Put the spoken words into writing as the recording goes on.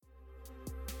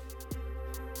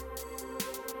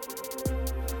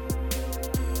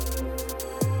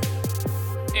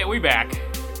And we back.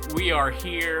 We are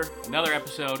here, another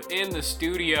episode in the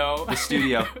studio. The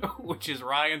studio. Which is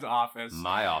Ryan's office.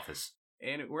 My office.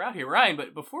 And we're out here. Ryan,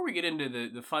 but before we get into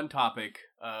the fun topic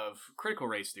of critical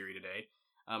race theory today,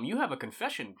 you have a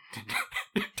confession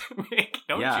to make,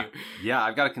 don't you? Yeah,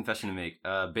 I've got a confession to make.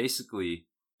 Basically...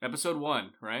 Episode 1,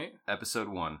 right? Episode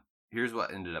 1. Here's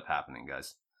what ended up happening,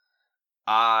 guys.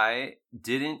 I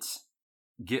didn't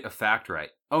get a fact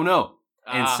right. Oh, no.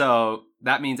 And so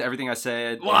that means everything I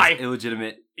said is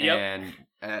illegitimate. Yep.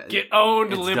 And get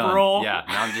owned, liberal. Done.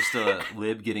 Yeah, now I'm just a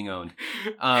lib getting owned.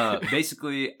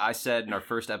 Basically, I said in our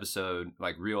first episode,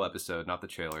 like real episode, not the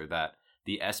trailer, that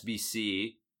the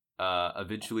SBC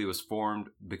eventually was formed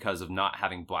because of not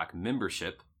having black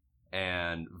membership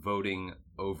and voting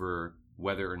over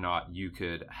whether or not you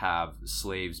could have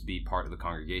slaves be part of the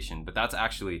congregation. But that's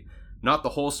actually not the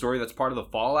whole story. That's part of the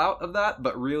fallout of that.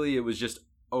 But really, it was just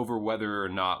over whether or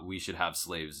not we should have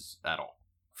slaves at all.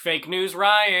 Fake news,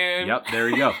 Ryan. Yep, there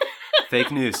you go. Fake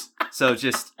news. So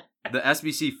just the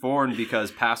SBC formed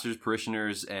because pastors,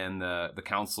 parishioners, and the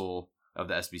council of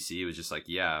the SBC was just like,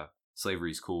 yeah,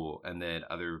 slavery's cool. And then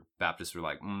other Baptists were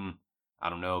like, I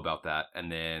don't know about that. And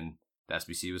then the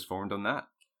SBC was formed on that.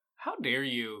 How dare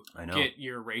you get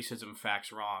your racism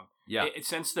facts wrong? Yeah.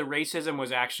 Since the racism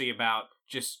was actually about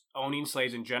just owning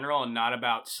slaves in general and not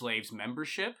about slaves'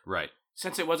 membership. Right.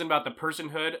 Since it wasn't about the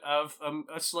personhood of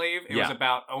a slave, it was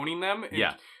about owning them.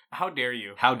 How dare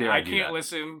you? How dare I can't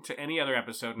listen to any other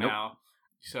episode now.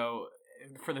 So,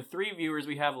 for the 3 viewers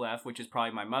we have left, which is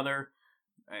probably my mother,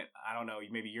 I don't know,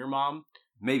 maybe your mom.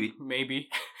 Maybe.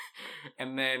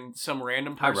 And then some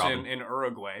random person in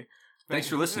Uruguay. Thanks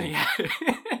for listening.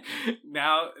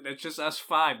 Now, it's just us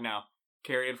 5 now.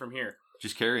 Carrying from here.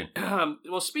 Just carrying.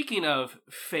 Well, speaking of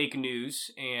fake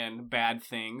news and bad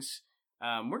things,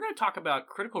 we're going to talk about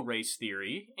critical race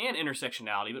theory and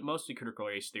intersectionality, but mostly critical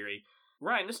race theory.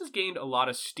 Ryan, this has gained a lot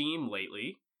of steam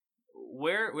lately.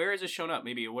 Where has it shown up?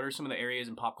 Maybe what are some of the areas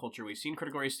in pop culture we've seen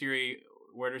critical race theory?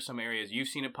 Where are some areas you've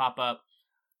seen it pop up?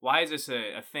 Why is this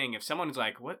a thing? If someone's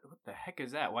like, what the heck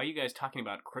is that? Why are you guys talking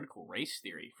about critical race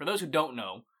theory? For those who don't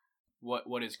know,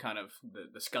 what is kind of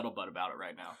the scuttlebutt about it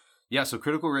right now? Yeah, so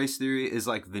critical race theory is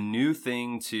like the new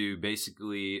thing to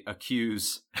basically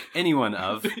accuse anyone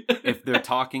of if they're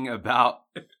talking about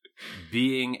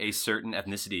being a certain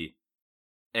ethnicity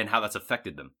and how that's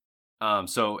affected them.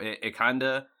 So it kind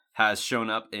of has shown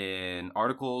up in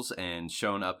articles and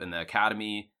shown up in the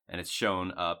academy, and it's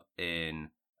shown up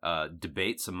in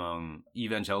debates among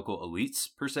evangelical elites,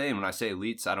 per se. And when I say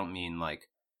elites, I don't mean like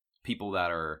people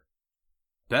that are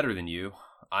better than you.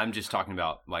 I'm just talking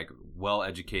about like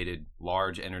well-educated,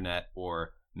 large internet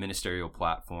or ministerial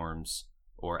platforms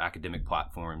or academic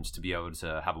platforms to be able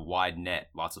to have a wide net,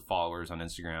 lots of followers on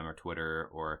Instagram or Twitter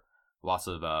or lots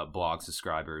of blog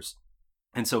subscribers.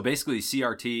 And so basically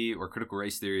CRT or critical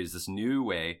race theory is this new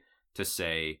way to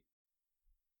say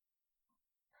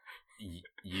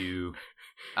you're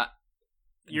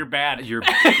bad.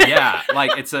 Yeah,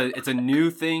 like it's a new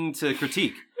thing to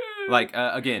critique. Like,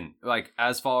 again, like,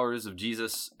 as followers of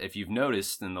Jesus, if you've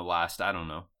noticed in the last,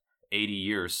 80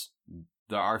 years,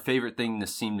 our favorite thing to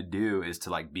seem to do is to,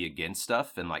 like, be against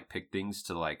stuff and, like, pick things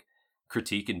to, like,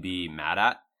 critique and be mad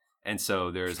at. And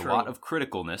so there's a lot of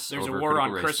criticalness. There's a war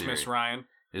on Christmas, Ryan.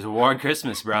 There's a war on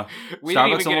Christmas, bro.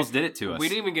 Starbucks almost did it to us. We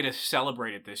didn't even get to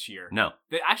celebrate it this year. No.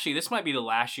 Actually, this might be the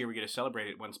last year we get to celebrate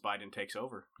it once Biden takes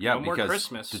over. Yeah, no more because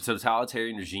Christmas. The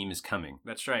totalitarian regime is coming.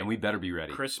 That's right. And we better be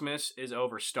ready. Christmas is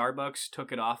over. Starbucks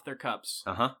took it off their cups.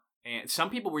 Uh-huh. And some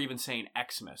people were even saying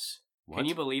Xmas. What? Can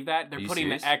you believe that? They're putting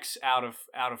serious? the X out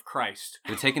of Christ.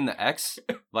 They're taking the X,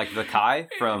 like the Chi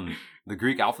from the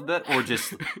Greek alphabet, or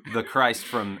just the Christ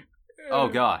from, oh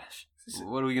gosh.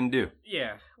 What are we going to do?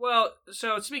 Yeah. Well,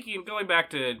 so going back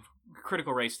to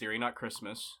critical race theory, not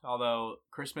Christmas, although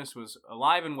Christmas was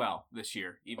alive and well this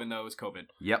year, even though it was COVID.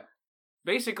 Yep.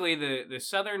 Basically, the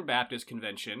Southern Baptist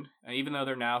Convention, even though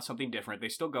they're now something different, they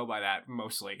still go by that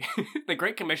mostly. The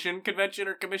Great Commission Convention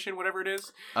or Commission, whatever it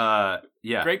is.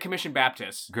 Yeah. Great Commission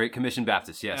Baptist. Great Commission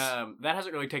Baptist, yes. That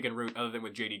hasn't really taken root other than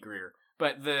with J.D. Greear.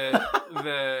 But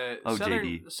the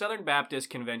Southern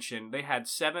Baptist Convention, they had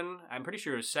 7, I'm pretty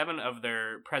sure it was 7 of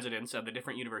their presidents of the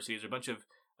different universities, a bunch of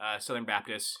Southern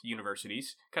Baptist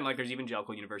universities, kind of like there's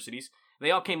evangelical universities. They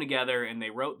all came together and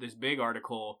they wrote this big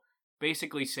article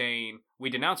basically saying we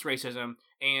denounce racism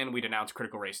and we denounce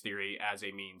critical race theory as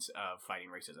a means of fighting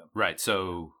racism. Right,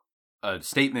 so a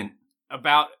statement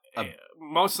about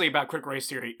mostly about critical race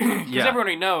theory. Because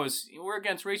everybody knows we're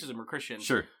against racism, we're Christians.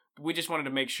 Sure. We just wanted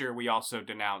to make sure we also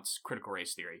denounce critical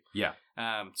race theory. Yeah.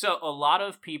 So a lot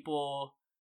of people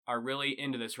are really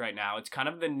into this right now. It's kind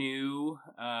of the new,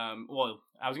 well,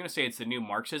 I was going to say it's the new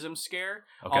Marxism scare,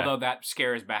 although that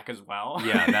scare is back as well.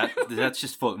 Yeah, that's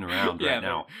just floating around right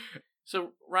now.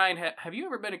 So, Ryan, have you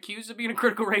ever been accused of being a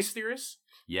critical race theorist?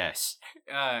 Yes.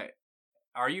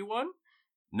 Are you one?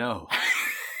 No.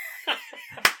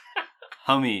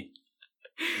 Homie,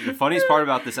 the funniest part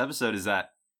about this episode is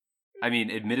that, I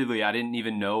mean, admittedly, I didn't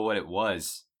even know what it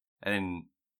was. And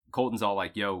Colton's all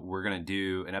like, yo, we're going to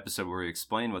do an episode where we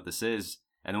explain what this is.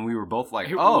 And then we were both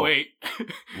like, oh, wait.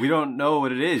 We don't know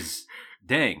what it is.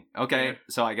 Dang. Okay. Yeah.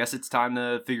 So I guess it's time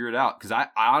to figure it out. Because I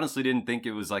honestly didn't think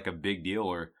it was like a big deal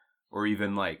or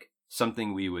even like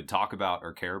something we would talk about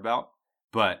or care about.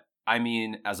 But I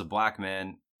mean, as a black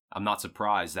man, I'm not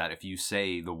surprised that if you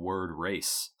say the word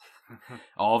race,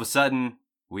 all of a sudden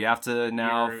we have to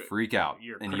now freak out.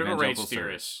 You're a critical race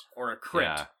theorist or a crit.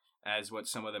 Yeah. As what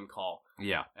some of them call.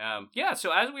 Yeah.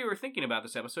 So as we were thinking about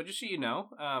this episode, just so you know,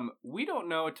 we don't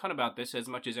know a ton about this as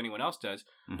much as anyone else does.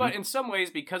 Mm-hmm. But in some ways,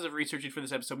 because of researching for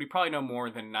this episode, we probably know more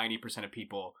than 90% of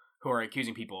people who are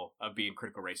accusing people of being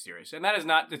critical race theorists. And that is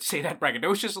not to say that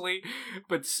braggadociously,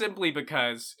 but simply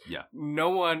because no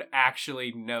one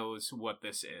actually knows what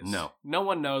this is. No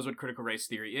one knows what critical race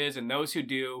theory is, and those who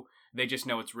do, they just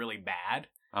know it's really bad.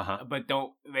 But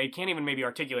they can't even maybe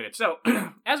articulate it. So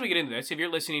as we get into this, if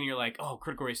you're listening and you're like, oh,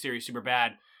 critical race theory is super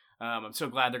bad, I'm so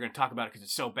glad they're going to talk about it because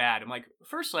it's so bad. I'm like,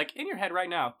 first, like in your head right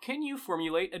now, can you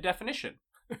formulate a definition?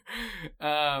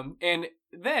 And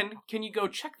then can you go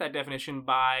check that definition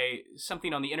by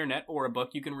something on the internet or a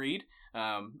book you can read?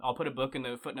 I'll put a book in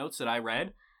the footnotes that I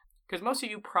read because most of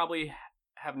you probably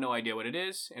have no idea what it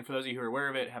is. And for those of you who are aware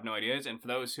of it, have no ideas. And for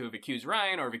those who have accused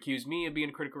Ryan or have accused me of being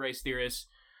a critical race theorist,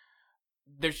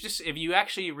 there's just, if you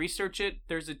actually research it,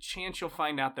 there's a chance you'll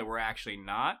find out that we're actually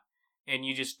not, and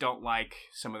you just don't like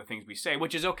some of the things we say,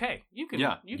 which is okay. You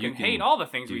can hate all the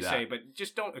things we say, but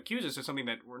just don't accuse us of something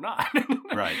that we're not.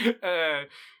 Right.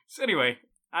 So anyway,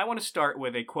 I want to start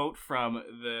with a quote from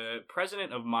the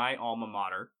president of my alma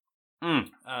mater.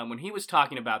 When he was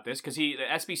talking about this, because the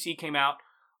SBC came out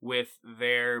with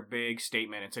their big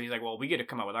statement, and so he's like, well, we get to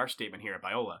come out with our statement here at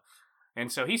Biola.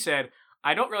 And so he said,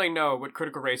 I don't really know what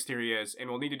critical race theory is, and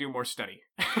we'll need to do more study.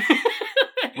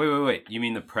 Wait. You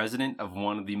mean the president of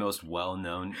one of the most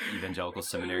well-known evangelical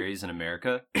seminaries in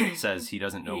America says he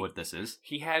doesn't know what this is?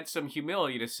 He had some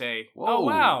humility to say, whoa. Oh,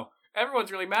 wow,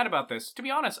 everyone's really mad about this. To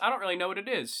be honest, I don't really know what it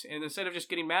is. And instead of just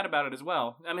getting mad about it as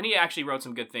well, I mean, he actually wrote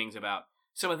some good things about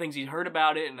some of the things he'd heard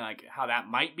about it and like how that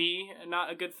might be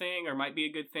not a good thing or might be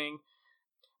a good thing.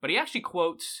 But he actually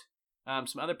quotes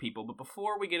some other people. But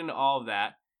before we get into all of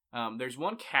that, there's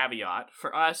one caveat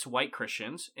for us white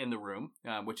Christians in the room,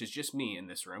 which is just me in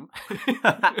this room.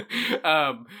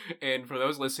 And for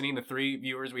those listening, the 3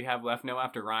 viewers we have left now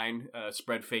after Ryan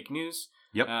spread fake news.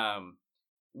 Yep.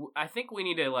 I think we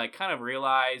need to like kind of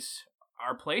realize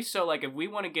our place. So like if we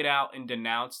want to get out and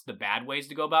denounce the bad ways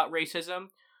to go about racism,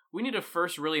 we need to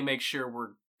first really make sure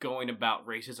we're going about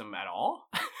racism at all.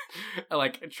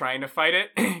 Like trying to fight it.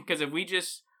 Because if we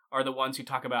just are the ones who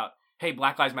talk about, hey,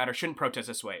 Black Lives Matter shouldn't protest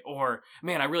this way. Or,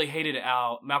 man, I really hated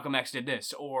how Malcolm X did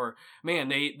this. Or, man,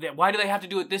 they why do they have to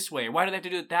do it this way? Why do they have to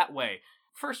do it that way?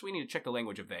 First, we need to check the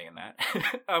language of they in that.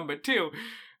 But 2,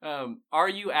 are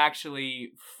you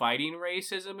actually fighting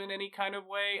racism in any kind of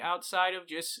way outside of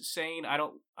just saying,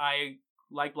 I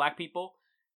like black people?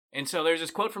 And so there's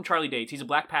this quote from Charlie Dates. He's a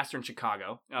black pastor in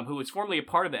Chicago who was formerly a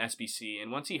part of the SBC. And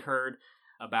once he heard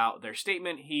about their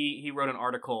statement, he wrote an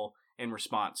article in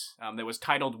response that was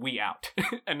titled We Out,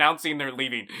 announcing their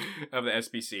leaving of the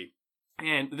SBC.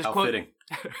 And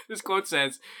this quote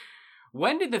says,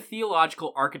 when did the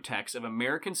theological architects of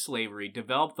American slavery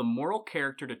develop the moral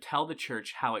character to tell the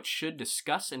church how it should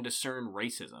discuss and discern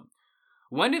racism?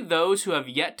 When did those who have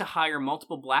yet to hire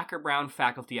multiple black or brown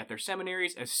faculty at their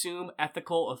seminaries assume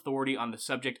ethical authority on the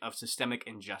subject of systemic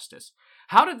injustice?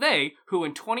 How did they, who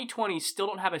in 2020 still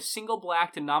don't have a single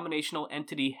black denominational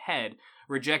entity head,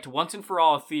 reject once and for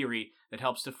all a theory that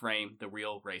helps to frame the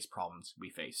real race problems we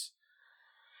face?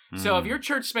 So if your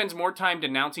church spends more time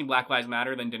denouncing Black Lives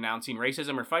Matter than denouncing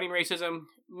racism or fighting racism,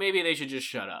 maybe they should just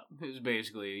shut up. It's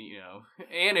basically,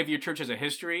 and if your church has a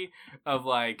history of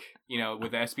like,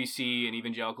 with the SBC and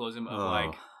evangelicalism of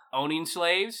like owning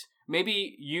slaves,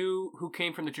 maybe you who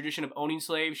came from the tradition of owning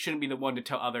slaves shouldn't be the one to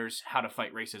tell others how to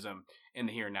fight racism in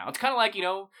the here and now. It's kind of like,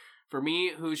 for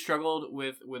me who struggled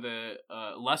with a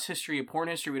lust history, a porn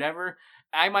history, whatever,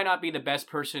 I might not be the best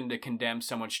person to condemn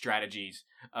someone's strategies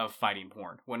of fighting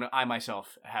porn when I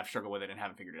myself have struggled with it and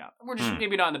haven't figured it out. We're just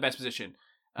maybe not in the best position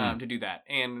to do that.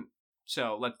 And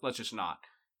so let's just not.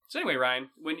 So anyway, Ryan,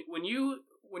 when you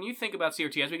when you think about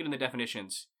CRT, as we get into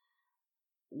definitions,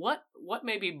 what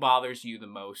maybe bothers you the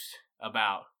most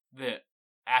about the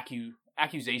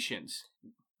accusations?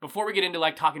 Before we get into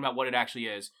like talking about what it actually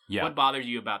is, what bothers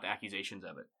you about the accusations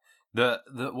of it?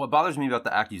 The what bothers me about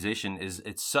the accusation is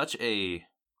it's such a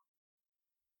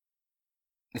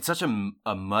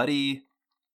muddy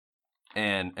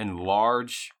and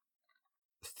large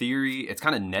theory. It's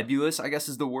kind of nebulous, I guess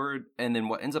is the word. And then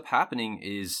what ends up happening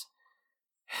is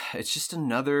it's just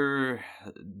another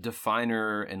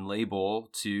definer and label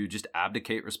to just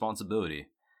abdicate responsibility.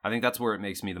 I think that's where it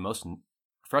makes me the most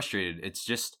frustrated.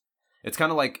 It's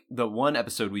kind of like the one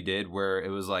episode we did where it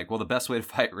was like, well, the best way to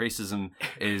fight racism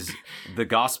is the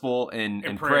gospel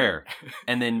and prayer.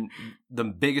 And then the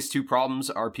biggest two problems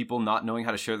are people not knowing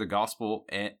how to share the gospel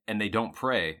and they don't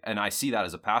pray. And I see that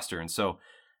as a pastor. And so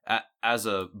as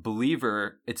a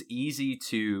believer, it's easy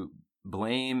to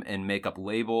blame and make up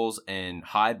labels and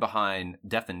hide behind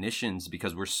definitions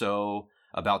because we're so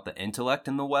about the intellect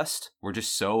in the West. We're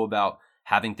just so about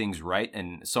having things right.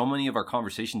 And so many of our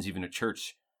conversations, even at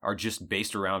church, are just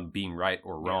based around being right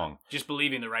or wrong. Just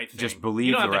believing the right thing. Just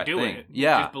believe the right thing. You don't have to do it.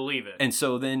 Yeah. Just believe it. And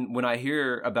so then when I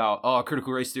hear about,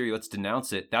 critical race theory, let's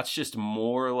denounce it, that's just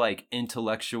more like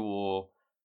intellectual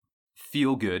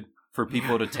feel good for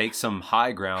people to take some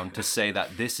high ground to say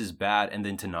that this is bad and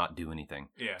then to not do anything.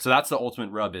 Yeah. So that's the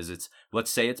ultimate rub is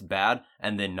let's say it's bad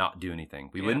and then not do anything.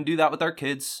 We wouldn't do that with our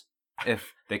kids.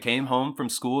 If they came home from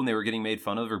school and they were getting made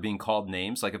fun of or being called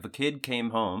names, like if a kid came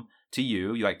home to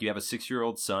you have a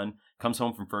 6-year-old son, comes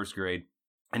home from first grade,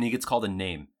 and he gets called a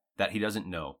name that he doesn't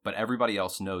know, but everybody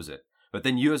else knows it. But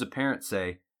then you as a parent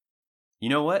say, you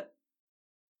know what?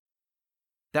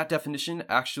 That definition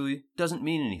actually doesn't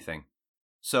mean anything.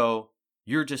 So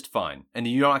you're just fine. And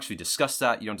you don't actually discuss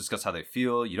that. You don't discuss how they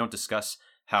feel. You don't discuss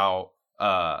how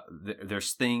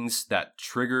there's things that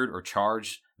triggered or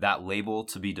charged that label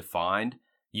to be defined.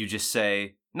 You just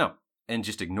say, no, and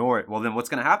just ignore it. Well, then what's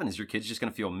going to happen is your kid's just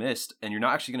going to feel missed and you're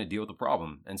not actually going to deal with the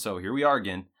problem. And so here we are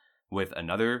again with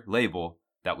another label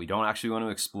that we don't actually want to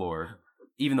explore.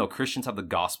 Even though Christians have the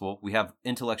gospel, we have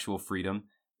intellectual freedom.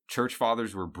 Church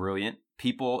fathers were brilliant.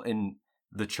 People in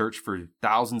the church for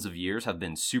thousands of years have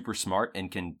been super smart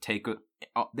and can take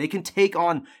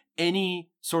on any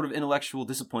sort of intellectual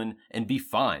discipline and be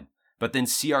fine. But then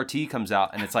CRT comes out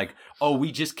and it's like, oh,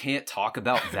 we just can't talk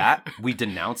about that. We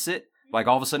denounce it. Like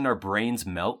all of a sudden our brains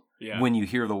melt when you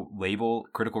hear the label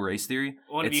critical race theory.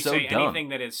 Well, if you say anything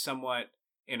that is somewhat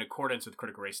in accordance with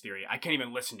critical race theory, I can't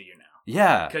even listen to you now.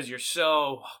 Yeah. Because you're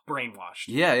so brainwashed.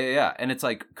 Yeah. And it's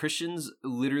like Christians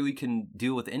literally can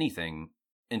deal with anything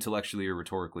intellectually or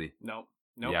rhetorically. Nope.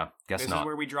 Yeah, guess this not. This is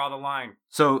where we draw the line.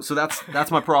 So that's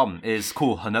my problem is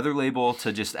cool. Another label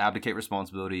to just abdicate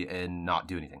responsibility and not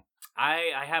do anything.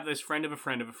 I have this friend of a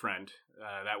friend of a friend.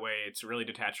 That way it's really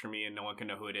detached from me and no one can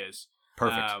know who it is.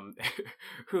 Perfect.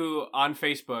 Who on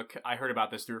Facebook, I heard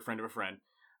about this through a friend of a friend.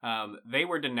 They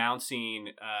were denouncing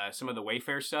some of the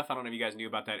Wayfair stuff. I don't know if you guys knew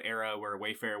about that era where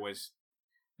Wayfair was...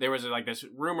 There was like this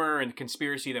rumor and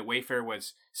conspiracy that Wayfair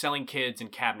was selling kids in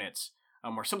cabinets.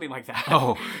 Or something like that.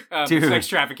 Oh, dude. Sex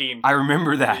trafficking. I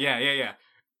remember that. Yeah.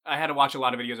 I had to watch a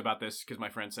lot of videos about this because my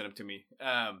friend sent them to me.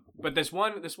 But this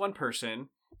one person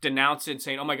denounced it,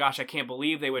 saying, "Oh my gosh, I can't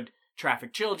believe they would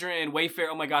traffic children. Wayfair,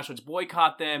 oh my gosh, let's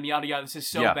boycott them. Yada yada. This is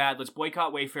so bad. Let's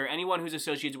boycott Wayfair. Anyone who's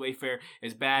associated with Wayfair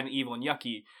is bad and evil and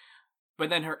yucky." But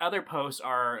then her other posts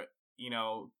are,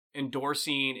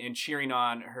 endorsing and cheering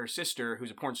on her sister,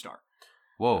 who's a porn star.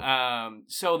 Whoa.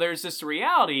 So there's this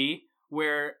reality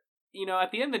where,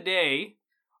 at the end of the day,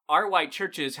 our white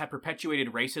churches have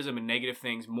perpetuated racism and negative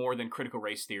things more than critical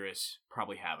race theorists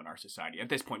probably have in our society at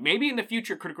this point. Maybe in the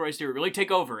future, critical race theory will really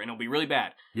take over and it'll be really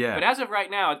bad. Yeah. But as of right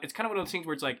now, it's kind of one of those things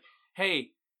where it's like,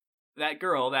 hey, that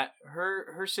girl,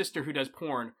 her sister who does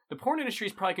porn, the porn industry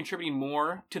is probably contributing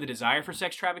more to the desire for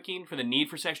sex trafficking, for the need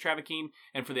for sex trafficking,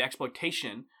 and for the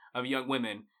exploitation of young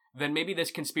women than maybe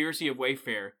this conspiracy of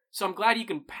Wayfair. So I'm glad you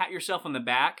can pat yourself on the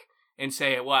back and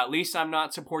say, well, at least I'm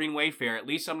not supporting Wayfair. At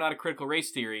least I'm not a critical race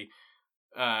theory,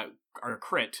 or a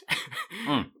crit.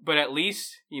 But at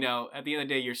least, at the end of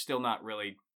the day, you're still not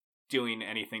really doing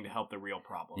anything to help the real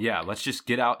problem. Yeah, let's just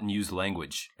get out and use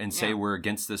language and say we're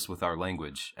against this with our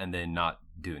language and then not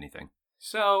do anything.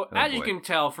 So, as you can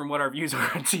tell from what our views are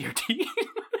on CRT.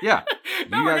 Yeah.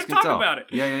 Now we're going to talk about it.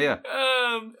 Yeah.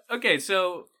 Okay,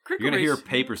 so... You're going to hear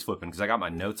papers flipping because I got my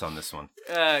notes on this one.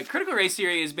 Critical race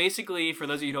theory is basically, for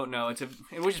those of you who don't know,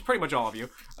 which is pretty much all of you,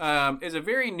 is a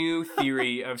very new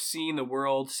theory of seeing the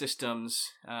world,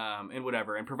 systems, and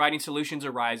whatever, and providing solutions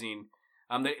arising.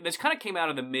 This kind of came out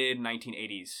of the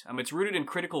mid-1980s. It's rooted in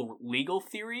critical legal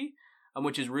theory,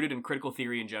 which is rooted in critical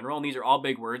theory in general. And these are all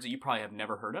big words that you probably have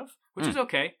never heard of, which is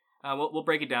okay. We'll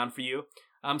break it down for you.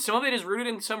 Some of it is rooted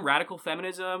in some radical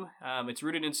feminism. It's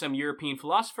rooted in some European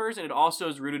philosophers, and it also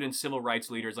is rooted in civil rights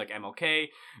leaders like MLK,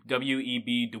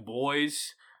 W.E.B. Du Bois.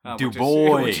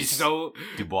 Which is so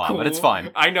Dubois, cool. But it's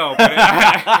fine. I know, but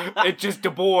it's just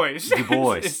Du Bois. Du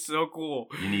Bois. It's so cool.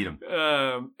 You need him.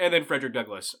 And then Frederick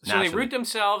Douglass. So Naturally. they root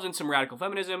themselves in some radical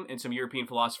feminism, and some European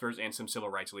philosophers, and some civil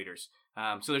rights leaders.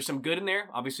 So there's some good in there.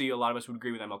 Obviously, a lot of us would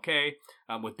agree with MLK,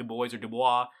 with Du Bois or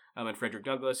Dubois, and Frederick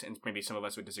Douglass, and maybe some of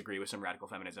us would disagree with some radical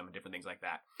feminism and different things like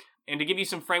that. And to give you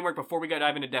some framework before we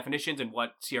dive into definitions and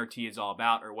what CRT is all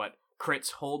about, or what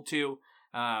crits hold to,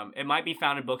 it might be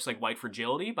found in books like White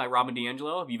Fragility by Robin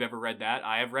DiAngelo. If you've ever read that,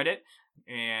 I have read it.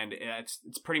 And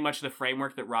it's pretty much the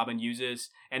framework that Robin uses.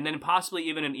 And then possibly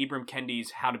even in Ibram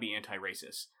Kendi's How to Be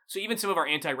Anti-Racist. So even some of our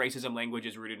anti-racism language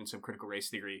is rooted in some critical race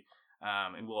theory.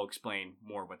 And we'll explain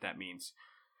more what that means.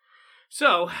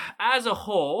 So, as a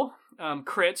whole,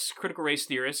 crits, critical race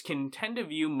theorists, can tend to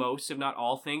view most, if not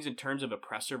all, things in terms of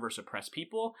oppressor versus oppressed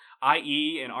people,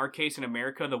 i.e., in our case in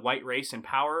America, the white race in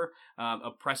power,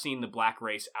 oppressing the black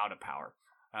race out of power.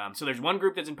 So there's one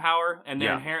group that's in power, and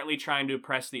they're inherently trying to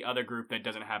oppress the other group that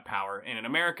doesn't have power. And in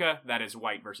America, that is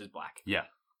white versus black. Yeah.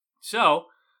 So,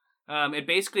 it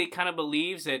basically kind of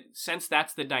believes that since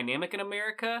that's the dynamic in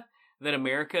America, that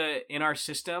America in our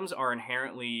systems are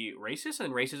inherently racist,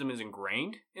 and racism is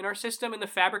ingrained in our system, in the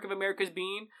fabric of America's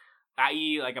being,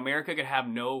 i.e., like America could have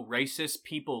no racist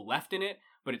people left in it,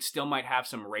 but it still might have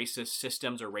some racist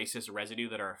systems or racist residue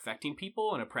that are affecting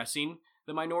people and oppressing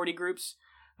the minority groups.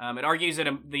 It argues that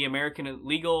the American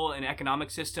legal and economic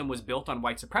system was built on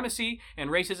white supremacy and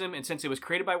racism, and since it was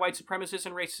created by white supremacists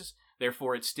and racists,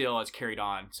 therefore it still has carried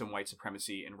on some white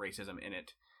supremacy and racism in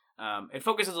it. It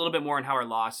focuses a little bit more on how our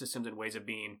law systems and ways of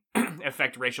being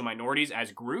affect racial minorities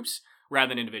as groups rather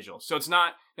than individuals. So it's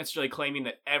not necessarily claiming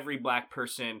that every black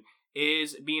person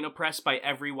is being oppressed by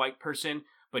every white person,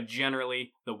 but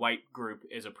generally the white group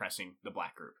is oppressing the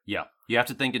black group. Yeah. You have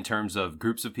to think in terms of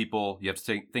groups of people. You have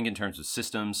to think in terms of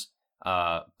systems.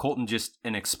 Colton, just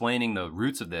in explaining the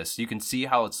roots of this, you can see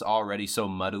how it's already so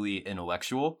muddily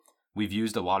intellectual. We've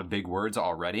used a lot of big words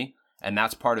already. And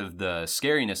that's part of the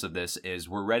scariness of this is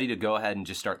we're ready to go ahead and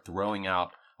just start throwing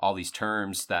out all these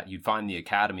terms that you'd find in the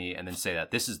academy and then say that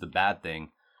this is the bad thing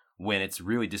when it's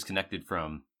really disconnected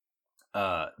from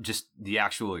just the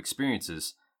actual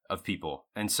experiences of people.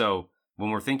 And so when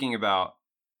we're thinking about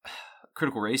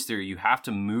critical race theory, you have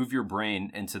to move your brain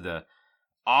into the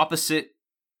opposite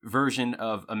version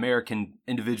of American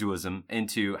individualism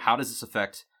into how does this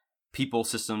affect people,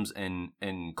 systems, and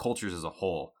cultures as a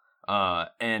whole.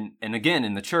 And again,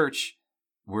 in the church,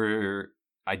 we're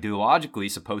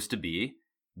ideologically supposed to be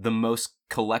the most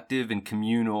collective and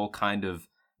communal kind of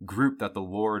group that the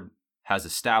Lord has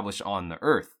established on the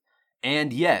earth.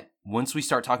 And yet, once we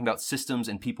start talking about systems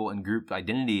and people and group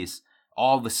identities,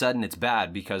 all of a sudden it's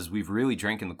bad because we've really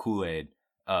drank in the Kool-Aid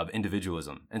of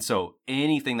individualism. And so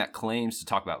anything that claims to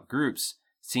talk about groups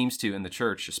seems to, in the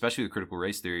church, especially the critical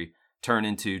race theory, turn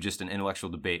into just an intellectual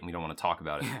debate and we don't want to talk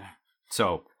about it.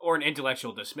 So, or an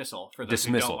intellectual dismissal for those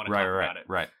who don't want to talk about it.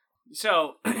 Right.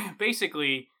 So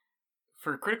basically,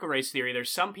 for critical race theory,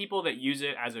 there's some people that use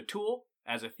it as a tool,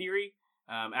 as a theory,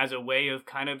 as a way of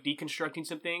kind of deconstructing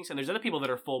some things, and there's other people that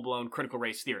are full-blown critical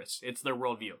race theorists. It's their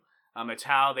worldview. It's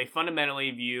how they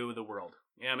fundamentally view the world.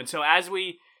 And so as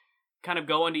we kind of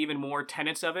go into even more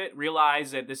tenets of it,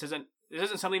 realize that this isn't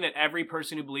something that every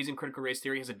person who believes in critical race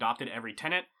theory has adopted every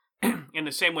tenet. In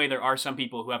the same way, there are some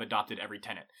people who have adopted every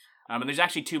tenet. And there's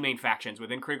actually two main factions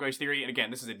within critical race theory. And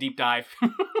again, this is a deep dive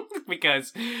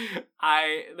because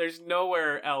there's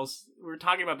nowhere else. We're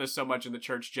talking about this so much in the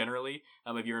church generally,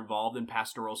 if you're involved in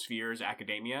pastoral spheres,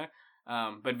 academia,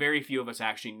 but very few of us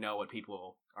actually know what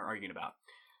people are arguing about.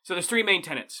 So there's three main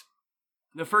tenets.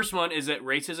 The first one is that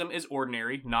racism is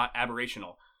ordinary, not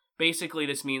aberrational. Basically,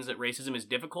 this means that racism is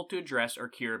difficult to address or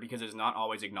cure because it is not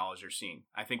always acknowledged or seen.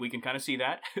 I think we can kind of see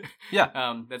that.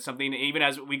 Yeah. That's something, even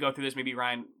as we go through this, maybe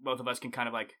Ryan, both of us can kind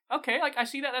of like, okay, like I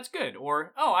see that, that's good.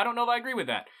 Or, oh, I don't know if I agree with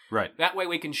that. Right. That way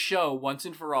we can show once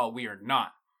and for all we are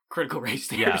not critical race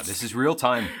theorists. Yeah, this is real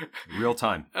time. Real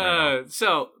time.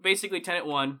 So basically, tenet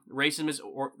one, racism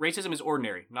is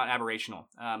ordinary, not aberrational.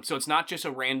 So it's not just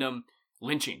a random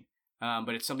lynching.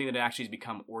 But it's something that actually has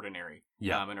become ordinary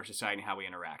in our society and how we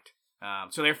interact.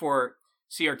 So therefore,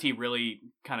 CRT really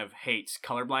kind of hates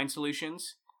colorblind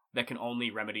solutions that can only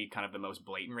remedy kind of the most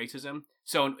blatant racism.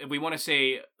 So if we want to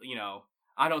say,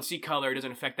 I don't see color, it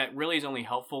doesn't affect that, really is only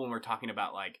helpful when we're talking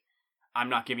about like, I'm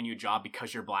not giving you a job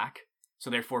because you're black. So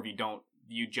therefore, if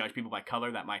you judge people by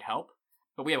color, that might help.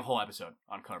 But we have a whole episode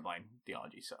on colorblind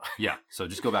theology, so. Yeah, so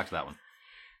just go back to that one.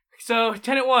 So,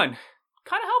 tenet 1,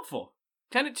 kind of helpful.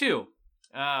 Tenet 2,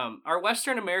 our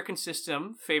Western American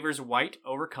system favors white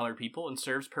over colored people and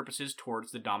serves purposes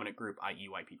towards the dominant group, i.e.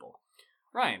 white people.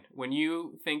 Ryan, when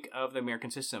you think of the American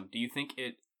system, do you think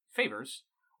it favors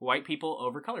white people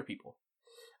over colored people?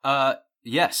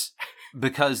 Yes,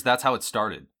 because that's how it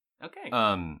started. Okay.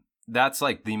 That's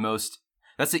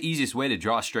the easiest way to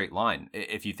draw a straight line.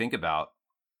 If you think about,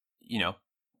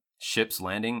 ships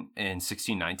landing in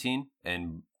 1619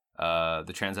 and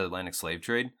the transatlantic slave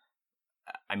trade.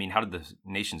 I mean, how did the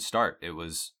nation start? It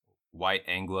was white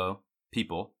Anglo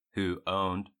people who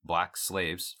owned black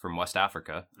slaves from West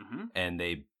Africa, and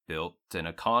they built an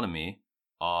economy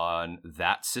on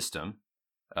that system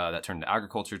that turned into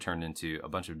agriculture, turned into a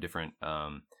bunch of different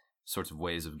sorts of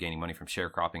ways of gaining money from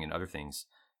sharecropping and other things.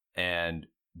 And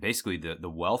basically the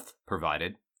wealth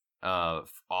provided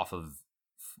off of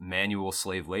manual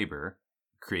slave labor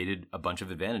created a bunch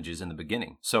of advantages in the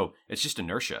beginning. So it's just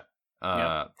inertia.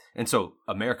 And so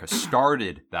America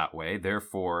started that way.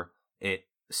 Therefore, it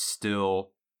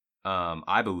still,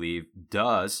 I believe,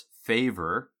 does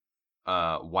favor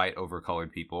white over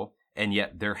colored people. And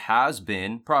yet there has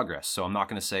been progress. So I'm not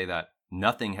going to say that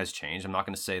nothing has changed. I'm not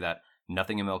going to say that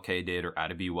nothing MLK did or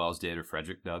Ada B. Wells did or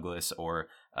Frederick Douglass or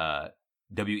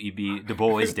W.E.B. Du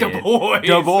Bois did.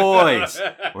 Du Bois.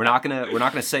 We're not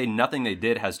gonna say nothing they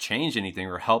did has changed anything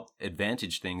or helped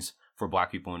advantage things for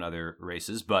black people and other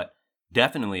races, but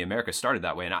definitely America started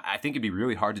that way, and I think it'd be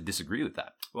really hard to disagree with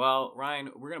that. Well, Ryan,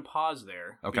 we're going to pause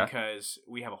there Okay. because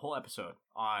we have a whole episode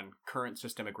on current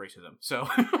systemic racism. So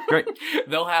Great.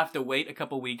 They'll have to wait a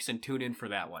couple weeks and tune in for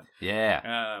that one.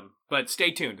 Yeah. But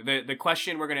stay tuned. The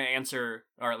question we're going to answer,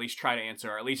 or at least try to answer,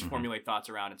 or at least formulate thoughts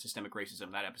around in systemic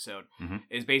racism, that episode,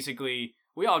 is basically,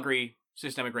 we all agree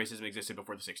systemic racism existed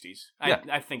before the 60s.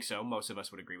 I think so. Most of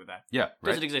us would agree with that. Yeah.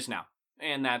 Does it exist now?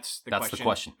 And that's the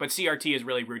question. But CRT is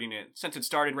really rooting it. Since it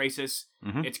started racist,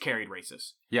 it's carried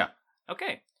racist. Yeah.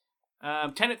 Okay.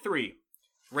 Tenet 3.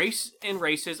 Race and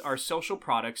races are social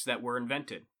products that were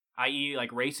invented. I.e.,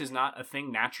 like, race is not a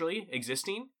thing naturally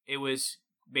existing. It was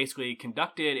basically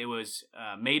conducted. It was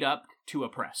made up to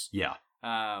oppress. Yeah.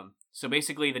 So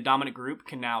basically, the dominant group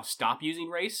can now stop using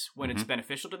race when it's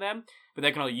beneficial to them, but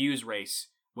they can only use race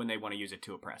when they want to use it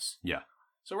to oppress. Yeah.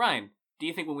 So, Ryan, do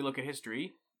you think when we look at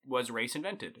history, was race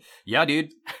invented? Yeah,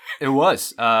 dude. It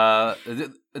was.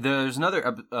 There's another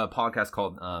podcast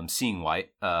called Seeing White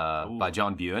by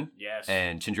John Buin. Yes.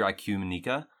 And Chindrai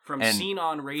Kumanika. From Seen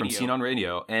on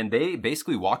Radio. And they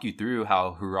basically walk you through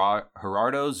how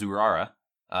Gerardo Zurara,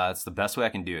 it's the best way I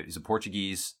can do it. He's a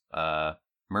Portuguese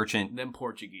merchant. Them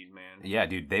Portuguese, man. Yeah,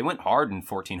 dude. They went hard in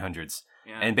 1400s.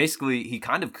 Yeah. And basically, he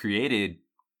kind of created,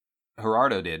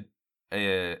 Gerardo did,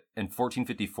 in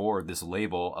 1454, this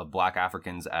label of black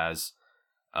Africans as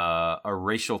a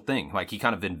racial thing. Like, he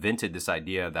kind of invented this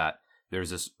idea that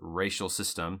there's this racial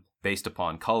system based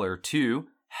upon color to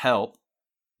help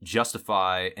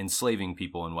justify enslaving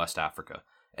people in West Africa.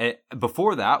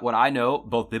 Before that, what I know,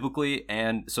 both biblically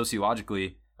and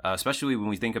sociologically, especially when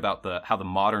we think about how the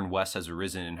modern West has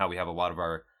arisen and how we have a lot of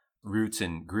our roots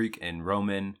in Greek and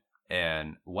Roman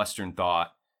and Western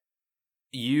thought,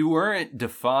 you weren't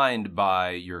defined by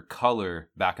your color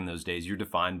back in those days. You're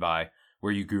defined by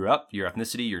where you grew up, your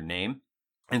ethnicity, your name.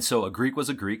 And so a Greek was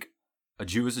a Greek, a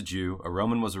Jew was a Jew, a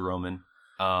Roman was a Roman.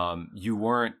 You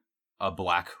weren't a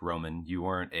black Roman. You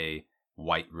weren't a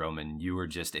white Roman. You were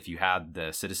just, if you had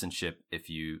the citizenship, if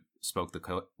you spoke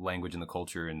the language and the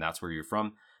culture and that's where you're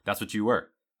from, that's what you were.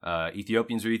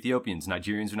 Ethiopians were Ethiopians.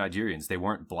 Nigerians were Nigerians. They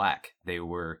weren't black. They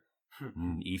were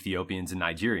Ethiopians and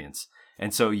Nigerians.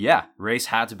 And so, yeah, race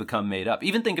had to become made up.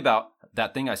 Even think about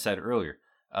that thing I said earlier,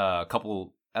 a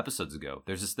couple episodes ago.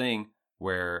 There's this thing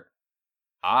where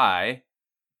I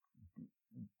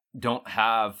don't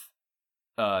have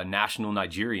National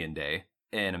Nigerian Day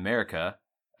in America.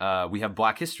 We have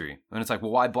Black History. And it's like,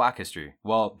 well, why Black History?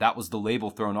 Well, that was the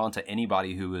label thrown on to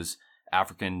anybody who was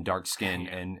African, dark-skinned,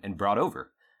 and brought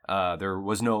over. There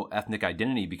was no ethnic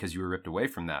identity because you were ripped away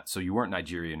from that. So you weren't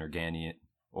Nigerian or Ghanaian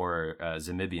or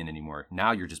Zamibian anymore.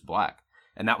 Now you're just black.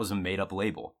 And that was a made-up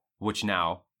label, which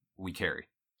now we carry.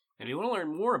 And if you want to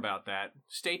learn more about that,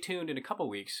 stay tuned in a couple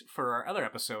weeks for our other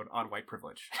episode on white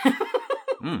privilege.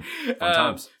 Fun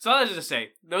times. So I was just to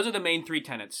say, those are the main three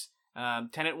tenets.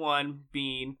 Tenet 1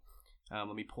 being,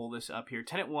 let me pull this up here.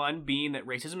 Tenet 1 being that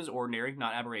racism is ordinary,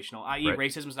 not aberrational, i.e.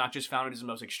 racism is not just found in the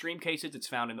most extreme cases, it's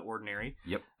found in the ordinary.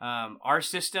 Yep. Our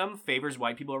system favors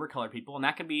white people over colored people, and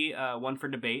that can be one for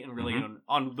debate and really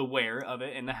on the where of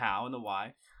it and the how and the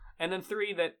why. And then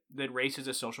 3, that race is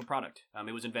a social product.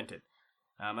 It was invented.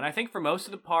 And I think for most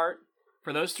of the part,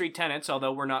 for those three tenets,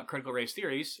 although we're not critical race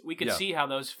theories, we could see how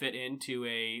those fit into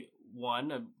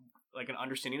like an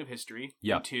understanding of history,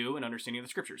 and two, an understanding of the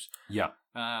scriptures. Yeah.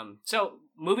 So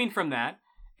moving from that,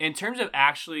 in terms of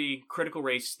actually critical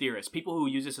race theorists, people who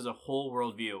use this as a whole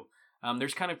worldview,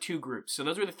 there's kind of two groups. So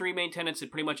those are the three main tenets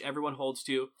that pretty much everyone holds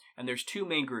to, and there's two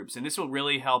main groups. And this will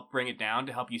really help bring it down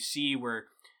to help you see where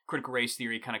critical race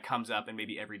theory kind of comes up in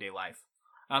maybe everyday life.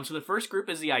 So the first group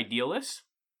is the idealists,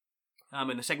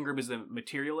 and the second group is the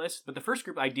materialists. But the first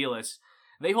group, idealists,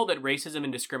 they hold that racism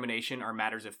and discrimination are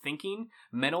matters of thinking,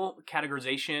 mental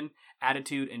categorization,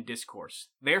 attitude, and discourse.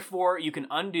 Therefore, you can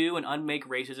undo and unmake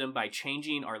racism by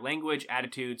changing our language,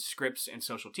 attitudes, scripts, and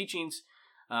social teachings.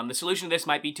 The solution to this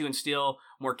might be to instill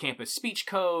more campus speech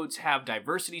codes, have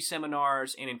diversity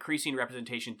seminars, and increasing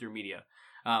representation through media.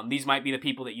 These might be the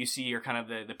people that you see are kind of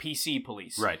the PC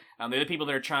police. Right. They're the people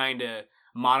that are trying to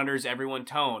monitors everyone's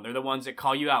tone. They're the ones that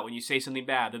call you out when you say something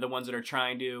bad. They're the ones that are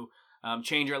trying to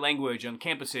change our language on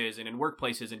campuses and in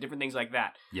workplaces and different things like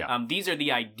that. Yeah. These are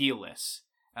the idealists.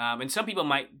 And some people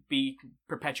might be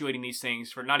perpetuating these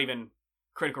things for not even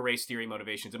critical race theory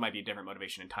motivations. It might be a different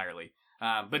motivation entirely.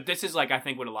 But this is like, I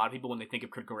think what a lot of people, when they think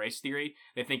of critical race theory,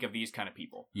 they think of these kind of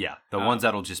people. Yeah. The ones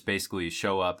that'll just basically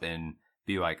show up and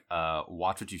be like,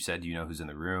 watch what you said. Do you know who's in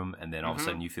the room? And then all of a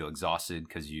sudden you feel exhausted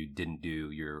because you didn't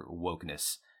do your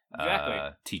wokeness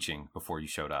teaching before you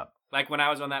showed up. Like when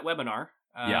I was on that webinar,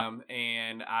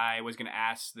 and I was going to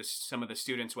ask some of the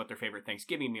students what their favorite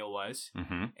Thanksgiving meal was.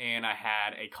 And I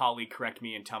had a colleague correct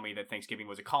me and tell me that Thanksgiving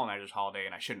was a colonizer's holiday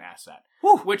and I shouldn't ask that.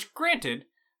 Whew. Which, granted,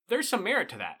 there's some merit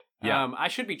to that. Yeah. I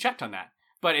should be checked on that.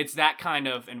 But it's that kind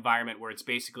of environment where it's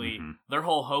basically their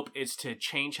whole hope is to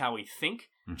change how we think,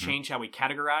 change how we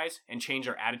categorize, and change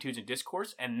our attitudes and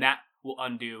discourse, and that will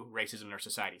undo racism in our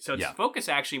society. So it's focused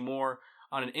actually more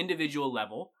on an individual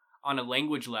level, on a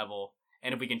language level,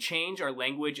 and if we can change our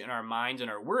language and our minds and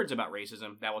our words about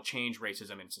racism, that will change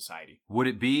racism in society. Would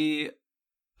it be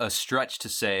a stretch to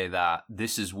say that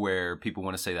this is where people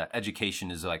want to say that education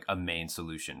is like a main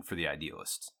solution for the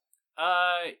idealists?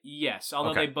 Yes,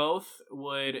 although they both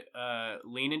would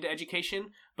lean into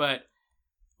education, but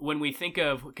when we think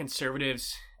of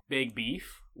conservatives' big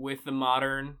beef with the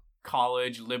modern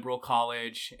college, liberal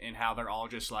college, and how they're all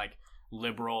just like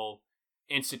liberal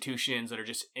institutions that are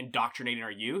just indoctrinating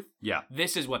our youth,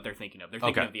 this is what they're thinking of. They're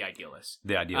thinking of the idealists.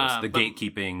 The idealists,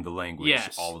 gatekeeping, the language,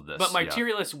 all of this. But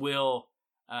materialists will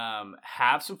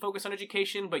have some focus on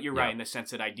education, but you're right in the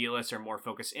sense that idealists are more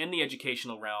focused in the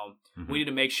educational realm. We need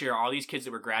to make sure all these kids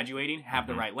that we're graduating have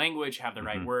the right language, have the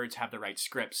right words, have the right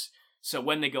scripts. So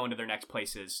when they go into their next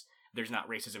places, there's not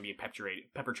racism being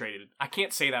perpetrated. I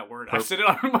can't say that word. I've said it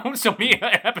on so many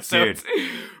episodes. Dude,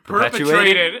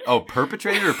 perpetrated. Oh,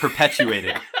 perpetrated or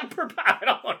perpetuated? I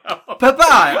don't know.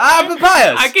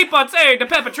 Papayas. I keep on saying to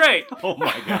perpetrate. Oh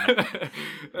my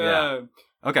god.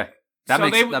 Okay. That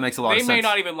makes a lot of sense. They may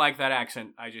not even like that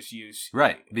accent I just used.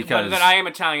 Right, because... But then I am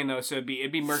Italian, though, so it'd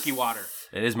be murky water.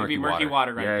 It is murky water. It'd be murky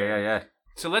water right there. Yeah.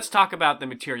 So let's talk about the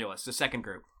materialists, the second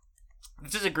group.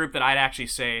 This is a group that I'd actually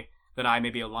say that I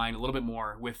maybe align a little bit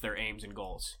more with their aims and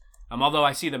goals. Although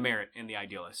I see the merit in the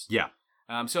idealists. Yeah.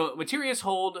 So materialists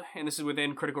hold, and this is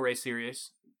within critical race theory,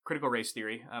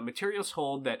 materialists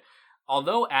hold that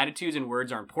although attitudes and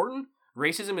words are important,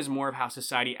 racism is more of how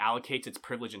society allocates its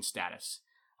privilege and status.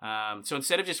 So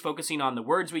instead of just focusing on the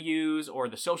words we use or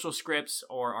the social scripts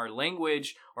or our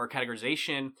language or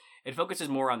categorization, it focuses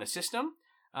more on the system,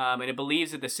 and it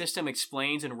believes that the system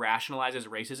explains and rationalizes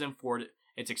racism for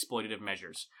its exploitative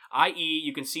measures. I.e.,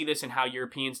 you can see this in how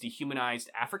Europeans dehumanized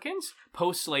Africans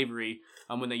post-slavery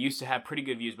when they used to have pretty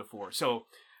good views before. So,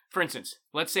 for instance,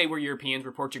 let's say we're Europeans,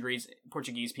 we're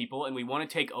Portuguese people, and we want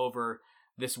to take over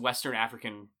this Western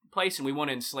African place and we want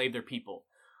to enslave their people.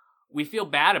 We feel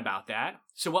bad about that.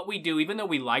 So what we do, even though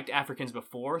we liked Africans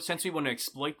before, since we want to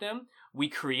exploit them, we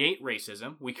create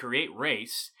racism, we create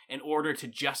race in order to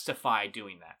justify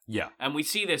doing that. Yeah. And we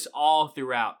see this all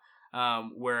throughout,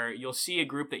 where you'll see a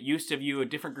group that used to view a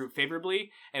different group favorably,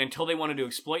 and until they wanted to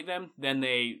exploit them, then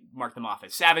they mark them off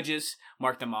as savages,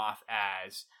 mark them off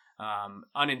as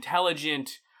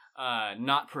unintelligent,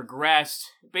 not progressed.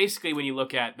 Basically, when you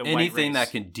look at the anything white race,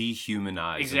 that can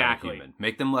dehumanize another human,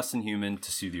 make them less than human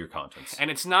to soothe your conscience.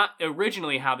 And it's not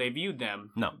originally how they viewed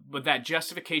them. No. But that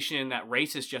justification, that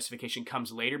racist justification,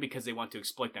 comes later because they want to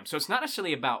exploit them. So it's not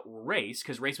necessarily about race,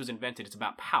 because race was invented. It's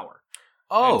about power.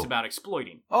 Oh. And it's about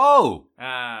exploiting. Oh.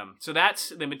 So that's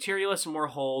the materialists more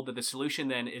hold that the solution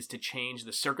then is to change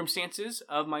the circumstances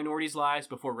of minorities' lives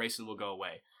before racism will go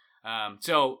away.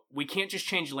 So we can't just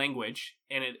change language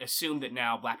and assume that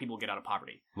now black people get out of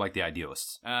poverty. Like the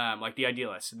idealists.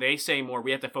 They say more,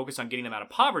 we have to focus on getting them out of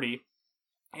poverty.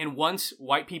 And once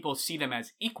white people see them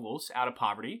as equals out of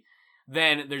poverty,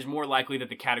 then there's more likely that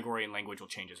the category and language will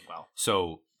change as well.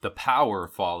 So the power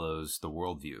follows the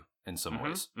worldview in some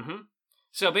ways. Mm-hmm.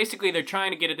 So basically, they're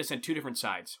trying to get at this on two different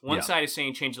sides. One side is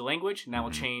saying change the language, and that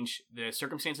will change the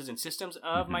circumstances and systems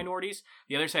of minorities.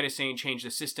 The other side is saying change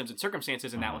the systems and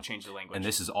circumstances, and that will change the language. And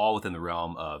this is all within the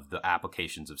realm of the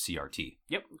applications of CRT.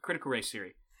 Yep, critical race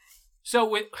theory.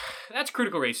 So that's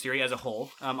critical race theory as a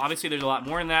whole. Obviously, there's a lot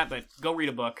more in that, but go read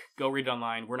a book. Go read it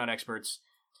online. We're not experts.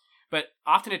 But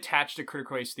often attached to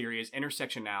critical race theory is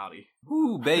intersectionality.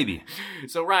 Ooh, baby.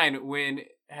 So, Ryan,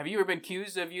 have you ever been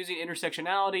accused of using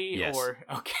intersectionality? Yes.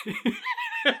 Okay.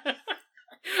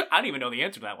 I don't even know the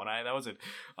answer to that one. That was an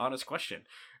honest question.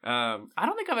 I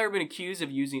don't think I've ever been accused of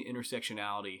using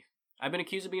intersectionality. I've been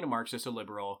accused of being a Marxist, a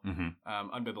liberal,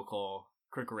 unbiblical,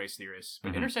 critical race theorist.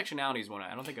 But intersectionality is one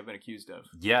I don't think I've been accused of.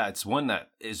 Yeah, it's one that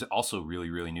is also really,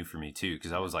 really new for me, too.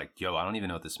 Because I was like, yo, I don't even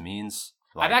know what this means.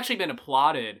 Like, I've actually been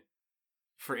applauded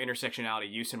for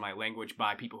intersectionality use in my language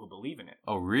by people who believe in it.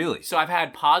 Oh, really? So I've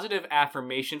had positive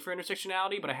affirmation for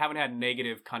intersectionality, but I haven't had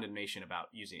negative condemnation about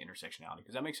using intersectionality.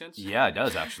 Does that make sense? Yeah, it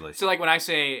does, actually. So like when I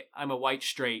say I'm a white,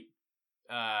 straight,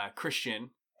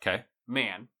 Christian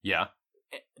man. Yeah.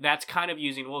 That's kind of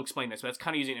using, we'll explain this, but that's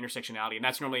kind of using intersectionality, and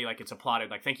that's normally like it's applauded,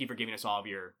 like thank you for giving us all of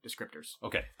your descriptors.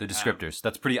 Okay, the descriptors.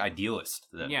 That's pretty idealist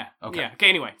then. Yeah. Okay. Yeah. Okay,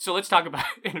 anyway, so let's talk about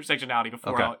intersectionality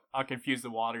before I'll confuse the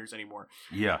waters anymore.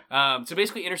 Yeah. So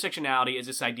basically intersectionality is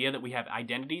this idea that we have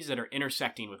identities that are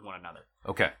intersecting with one another.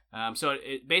 Okay. So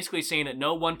it basically saying that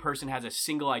no one person has a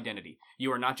single identity.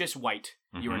 You are not just white.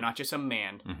 You are not just a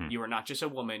man. You are not just a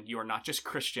woman. You are not just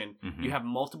Christian. You have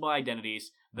multiple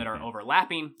identities that are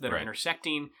overlapping, that are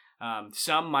intersecting.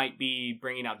 Some might be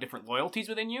bringing out different loyalties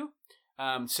within you.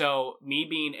 So me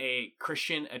being a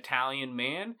Christian Italian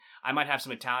man, I might have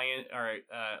some Italian or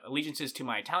allegiances to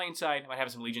my Italian side. I might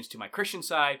have some allegiance to my Christian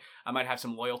side. I might have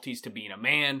some loyalties to being a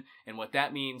man and what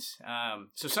that means.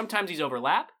 So sometimes these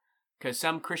overlap because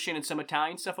some Christian and some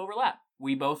Italian stuff overlap.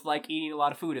 We both like eating a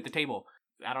lot of food at the table.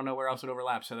 I don't know where else it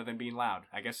overlaps other than being loud.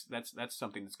 I guess that's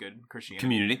something that's good. Christianity.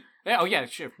 Community. Yeah, oh yeah,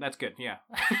 sure. That's good. Yeah.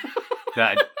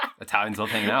 That Italians love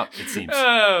hanging out, it seems.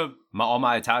 All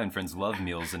my Italian friends love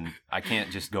meals, and I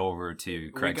can't just go over to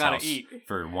Craig's house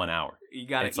for 1 hour. You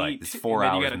gotta it's eat. Like, it's 4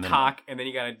 hours. You gotta talk, and then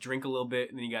you gotta drink a little bit,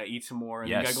 and then you gotta eat some more,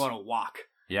 and then you gotta go on a walk.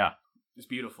 Yeah. It's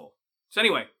beautiful. So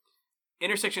anyway,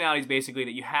 intersectionality is basically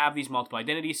that you have these multiple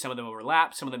identities. Some of them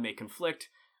overlap. Some of them may conflict.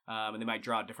 And they might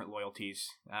draw out different loyalties.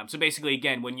 So basically,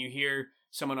 again, when you hear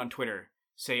someone on Twitter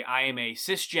say, I am a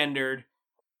cisgendered,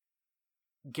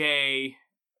 gay,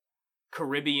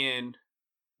 Caribbean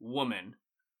woman,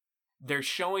 they're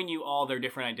showing you all their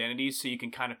different identities so you can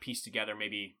kind of piece together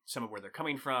maybe some of where they're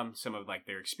coming from, some of like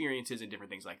their experiences and different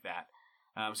things like that.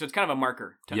 So it's kind of a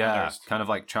marker to others. Kind of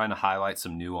like trying to highlight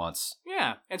some nuance.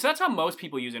 Yeah, and so that's how most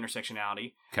people use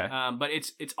intersectionality. Okay. But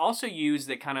it's also used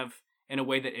that kind of in a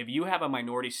way that if you have a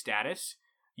minority status,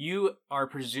 you are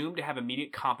presumed to have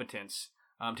immediate competence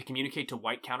to communicate to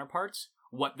white counterparts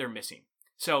what they're missing.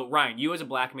 So, Ryan, you as a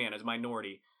black man, as a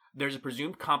minority, there's a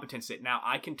presumed competence that now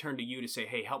I can turn to you to say,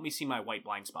 hey, help me see my white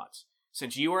blind spots.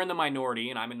 Since you are in the minority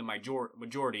and I'm in the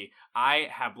majority, I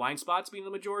have blind spots being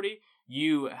the majority.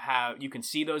 You can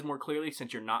see those more clearly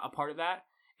since you're not a part of that,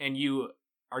 and you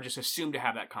are just assumed to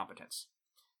have that competence.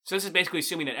 So this is basically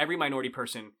assuming that every minority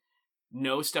person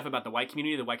knows stuff about the white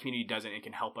community doesn't, and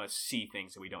can help us see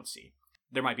things that we don't see.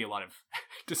 There might be a lot of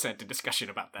dissent and discussion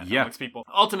about that amongst people.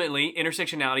 Ultimately,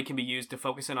 intersectionality can be used to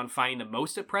focus in on finding the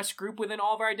most oppressed group within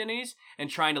all of our identities and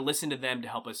trying to listen to them to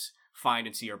help us find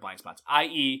and see our blind spots.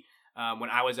 I.e., when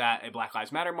I was at a Black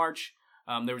Lives Matter march,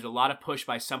 there was a lot of push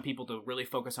by some people to really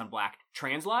focus on black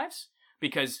trans lives,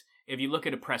 because if you look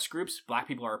at oppressed groups, black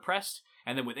people are oppressed,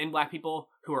 and then within black people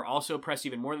who are also oppressed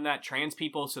even more than that, trans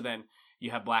people, so then you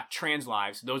have black trans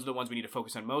lives. Those are the ones we need to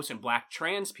focus on most, and black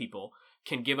trans people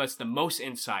can give us the most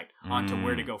insight onto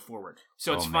where to go forward.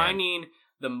 So it's finding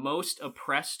the most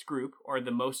oppressed group or the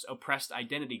most oppressed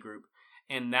identity group,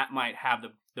 and that might have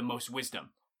the most wisdom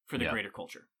for the greater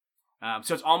culture.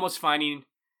 So it's almost finding,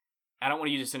 I don't want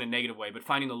to use this in a negative way, but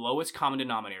finding the lowest common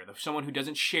denominator, someone who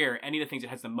doesn't share any of the things that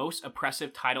has the most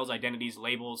oppressive titles, identities,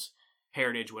 labels,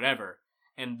 heritage, whatever.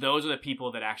 And those are the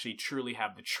people that actually truly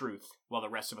have the truth, while the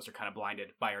rest of us are kind of blinded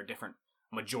by our different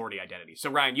majority identities.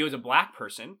 So Ryan, you as a black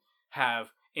person have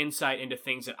insight into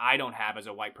things that I don't have as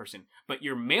a white person, but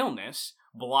your maleness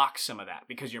blocks some of that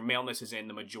because your maleness is in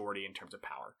the majority in terms of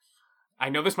power. I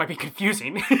know this might be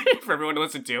confusing for everyone to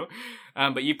listen to,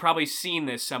 but you've probably seen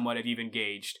this somewhat if you've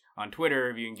engaged on Twitter,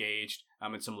 if you engaged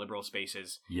in some liberal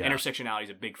spaces. Yeah. Intersectionality is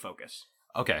a big focus.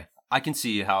 Okay. I can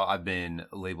see how I've been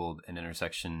labeled an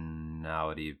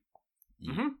intersectionality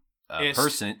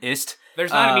person. Ist.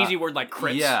 There's not an easy word like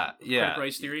crits. Yeah. Critical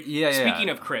race theory. Yeah. Speaking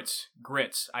of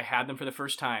grits, I had them for the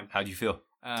first time. How'd you feel?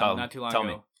 Not too long ago.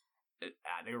 Me.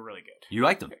 They were really good. You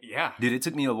liked them? Yeah. Dude, it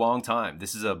took me a long time.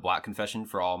 This is a black confession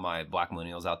for all my black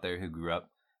millennials out there who grew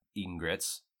up eating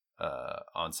grits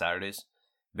on Saturdays.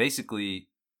 Basically,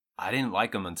 I didn't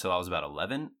like them until I was about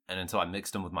 11 and until I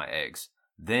mixed them with my eggs.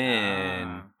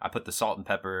 Then I put the salt and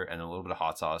pepper and a little bit of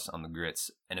hot sauce on the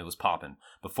grits and it was popping.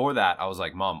 Before that, I was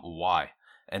like, Mom, why?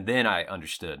 And then I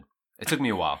understood. It took me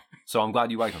a while. So I'm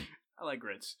glad you like them. I like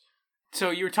grits. So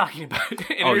you were talking about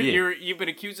you've been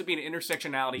accused of being an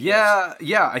intersectionality.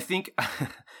 Yeah. I think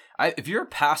if you're a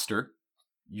pastor,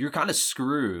 you're kind of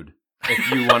screwed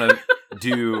if you want to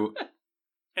do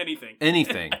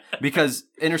anything because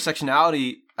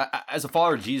intersectionality, as a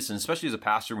follower of Jesus, and especially as a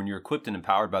pastor, when you're equipped and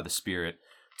empowered by the Spirit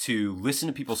to listen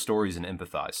to people's stories and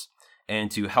empathize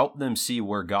and to help them see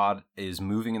where God is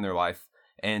moving in their life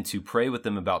and to pray with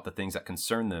them about the things that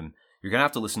concern them, you're going to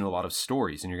have to listen to a lot of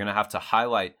stories and you're going to have to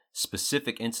highlight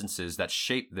specific instances that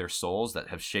shape their souls, that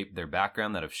have shaped their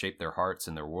background, that have shaped their hearts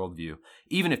and their worldview,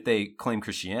 even if they claim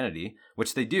Christianity,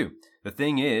 which they do. The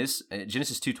thing is,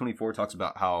 Genesis 2:24 talks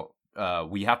about how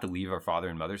we have to leave our father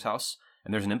and mother's house.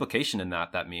 And there's an implication in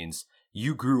that. That means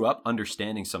you grew up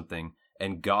understanding something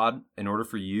and God, in order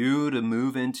for you to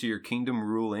move into your kingdom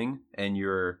ruling and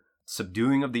your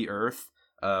subduing of the earth,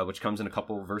 which comes in a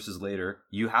couple of verses later,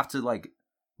 you have to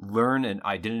learn an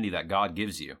identity that God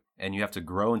gives you. And you have to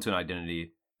grow into an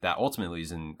identity that ultimately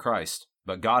is in Christ.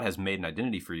 But God has made an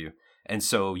identity for you. And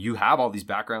so you have all these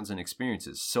backgrounds and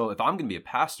experiences. So if I'm going to be a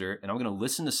pastor and I'm going to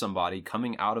listen to somebody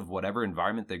coming out of whatever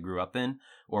environment they grew up in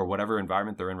or whatever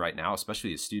environment they're in right now,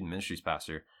 especially a student ministries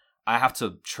pastor, I have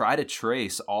to try to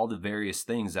trace all the various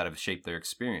things that have shaped their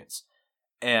experience.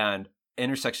 And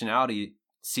intersectionality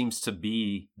seems to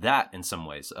be that in some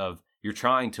ways of you're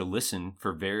trying to listen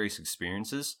for various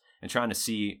experiences and trying to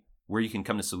see where you can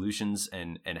come to solutions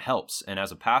and helps. And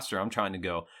as a pastor, I'm trying to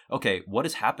go, okay, what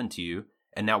has happened to you?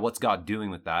 And now what's God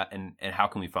doing with that? And how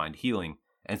can we find healing?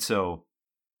 And so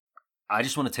I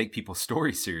just want to take people's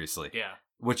stories seriously. Yeah.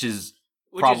 Which is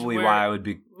probably why I would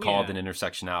be called an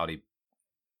intersectionality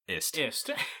ist.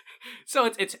 So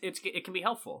it can be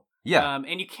helpful. Yeah.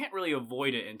 And you can't really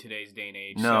avoid it in today's day and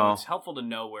age. No. So it's helpful to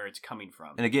know where it's coming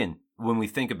from. And again, when we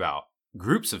think about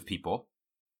groups of people,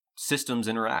 systems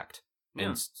interact. Yeah.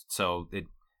 And so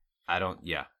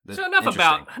So enough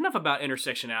about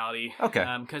intersectionality.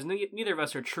 Okay. Because neither of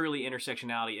us are truly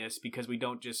intersectionality-ists because we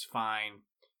don't just find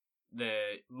the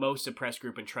most oppressed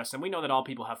group and trust them. We know that all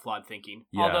people have flawed thinking.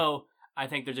 Yeah. Although I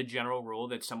think there's a general rule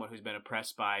that someone who's been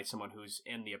oppressed by someone who's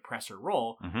in the oppressor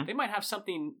role, they might have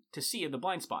something to see of the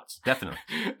blind spots. Definitely.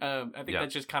 I think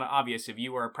that's just kind of obvious. If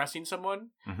you are oppressing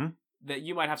someone, that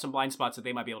you might have some blind spots that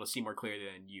they might be able to see more clearly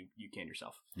than you can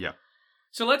yourself. Yeah.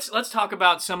 So let's talk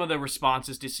about some of the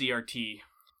responses to CRT.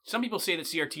 Some people say that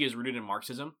CRT is rooted in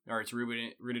Marxism, or it's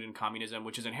rooted in communism,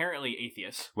 which is inherently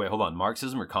atheist. Wait, hold on.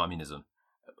 Marxism or communism?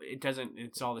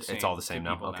 It's all the same. It's all the same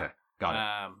now? Okay. Got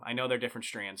it. I know they're different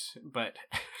strands, but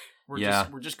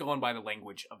we're just going by the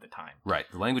language of the time. Right.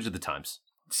 The language of the times.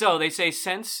 So they say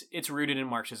since it's rooted in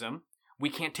Marxism, we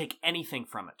can't take anything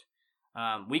from it.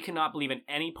 We cannot believe in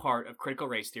any part of critical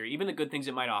race theory, even the good things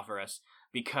it might offer us,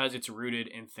 because it's rooted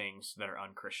in things that are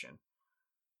unchristian.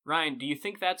 Ryan, do you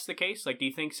think that's the case? Do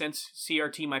you think since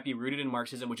CRT might be rooted in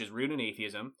Marxism, which is rooted in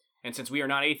atheism, and since we are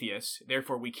not atheists,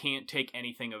 therefore we can't take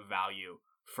anything of value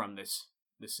from this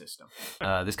system?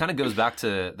 This kind of goes back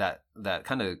to that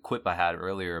kind of quip I had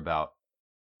earlier about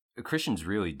Christians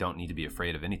really don't need to be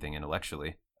afraid of anything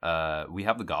intellectually. We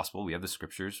have the gospel, we have the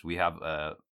scriptures, we have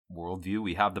a worldview,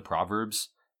 we have the Proverbs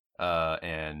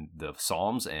and the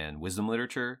Psalms and wisdom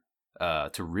literature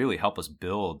to really help us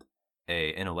build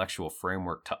a intellectual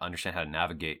framework to understand how to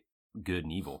navigate good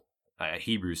and evil.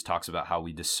 Hebrews talks about how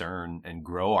we discern and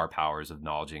grow our powers of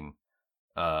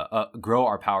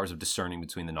discerning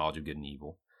between the knowledge of good and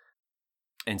evil.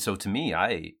 And so to me,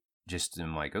 I just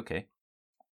am like, okay,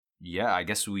 yeah, I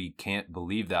guess we can't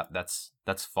believe that. That's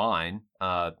fine.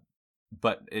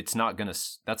 But that's not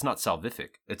salvific.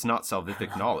 It's not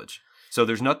salvific knowledge. So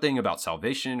there's nothing about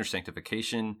salvation or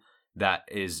sanctification that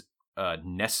is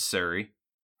necessary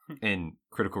in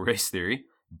critical race theory.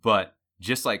 But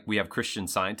just like we have Christian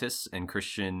scientists and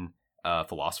Christian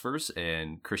philosophers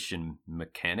and Christian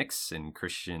mechanics and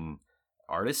Christian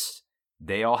artists,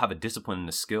 they all have a discipline and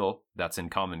a skill that's in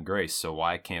common grace. So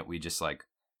why can't we just like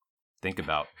think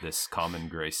about this common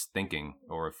grace thinking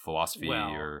or philosophy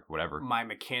or whatever? My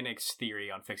mechanics theory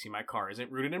on fixing my car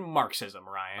isn't rooted in Marxism,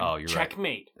 Ryan. Oh, you're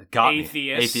Checkmate. right. Got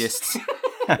Atheists. me.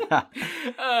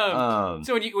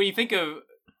 So when you think of,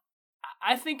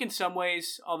 I think in some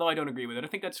ways, although I don't agree with it, I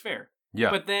think that's fair. Yeah.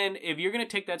 But then if you're going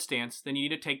to take that stance, then you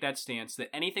need to take that stance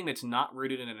that anything that's not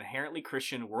rooted in an inherently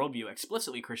Christian worldview,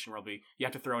 explicitly Christian worldview, you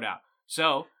have to throw it out.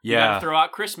 So you got to throw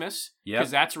out Christmas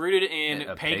because that's rooted in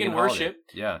pagan worship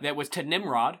that was to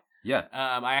Nimrod. Yeah.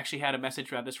 I actually had a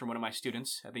message about this from one of my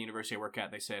students at the university I work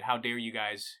at. They said, "How dare you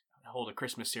guys hold a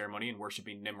Christmas ceremony and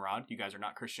worshiping Nimrod? You guys are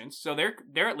not Christians." So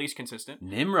they're at least consistent.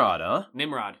 Nimrod, huh?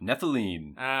 Nimrod.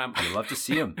 Nephilim. You love to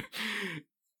see him.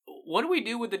 What do we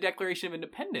do with the Declaration of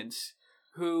Independence?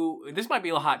 This might be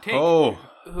a hot take. Oh,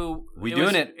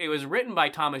 it? It was written by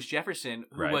Thomas Jefferson,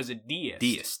 who was a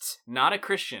deist. Not a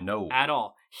Christian at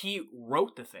all. He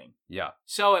wrote the thing. Yeah.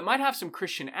 So it might have some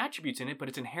Christian attributes in it, but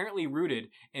it's inherently rooted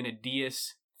in a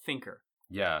deist thinker.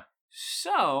 Yeah.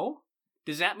 So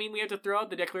does that mean we have to throw out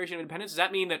the Declaration of Independence? Does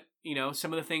that mean that,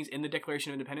 some of the things in the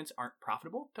Declaration of Independence aren't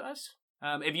profitable to us?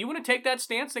 If you want to take that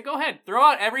stance, then go ahead. Throw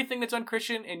out everything that's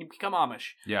unchristian and you become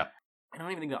Amish. Yeah. I don't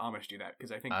even think the Amish do that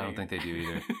because I don't think they do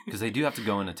either because they do have to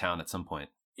go into town at some point.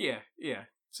 Yeah.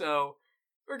 So,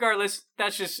 regardless,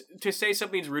 that's just to say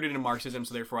something's rooted in Marxism,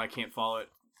 so therefore I can't follow it.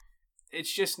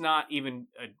 It's just not even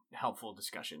a helpful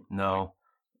discussion. No.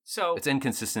 So it's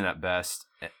inconsistent at best.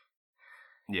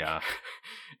 Yeah.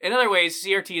 In other ways,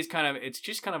 CRT is it's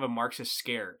just kind of a Marxist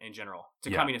scare in general. It's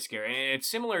a communist scare, and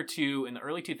it's similar to in the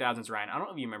early 2000s. Ryan, I don't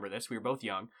know if you remember this. We were both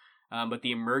young. But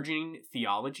the emerging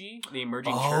theology, the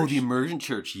emerging church. Oh, the emergent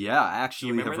church. Yeah, I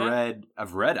actually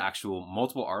I've read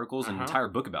multiple articles and an entire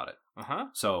book about it.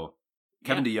 So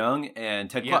Kevin DeYoung and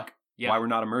Ted Kluck. Why we're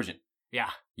not emergent. Yeah.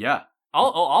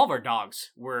 All of our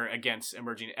dogs were against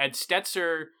emerging. Ed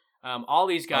Stetzer, all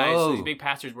these guys, these big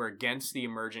pastors were against the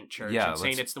emergent church and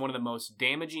saying it's one of the most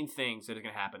damaging things that is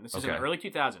going to happen. This is in the early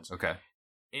 2000s. Okay.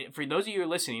 For those of you who are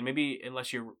listening, maybe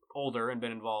unless you're older and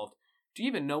been involved, do you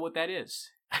even know what that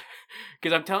is?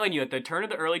 Because I'm telling you, at the turn of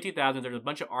the early 2000s, there was a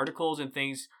bunch of articles and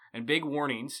things and big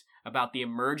warnings about the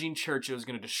emerging church that was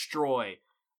going to destroy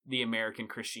the American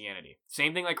Christianity.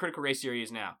 Same thing like critical race theory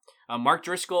is now. Mark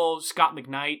Driscoll, Scott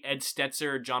McKnight, Ed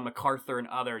Stetzer, John MacArthur, and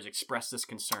others expressed this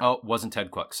concern. Oh, it wasn't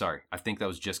Ted Kluck. Sorry. I think that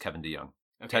was just Kevin DeYoung.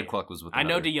 Okay. Ted Kluck was with I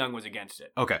know DeYoung was against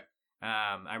it. Okay.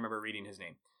 I remember reading his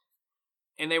name.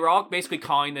 And they were all basically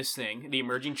calling this thing, the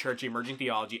emerging church, the emerging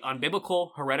theology,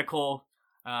 unbiblical, heretical,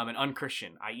 and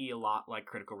unchristian, i.e. a lot like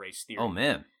critical race theory. Oh,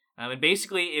 man. And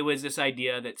basically, it was this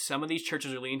idea that some of these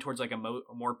churches are leaning towards like a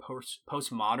more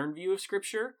postmodern view of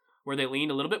Scripture, where they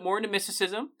leaned a little bit more into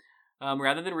mysticism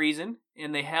rather than reason,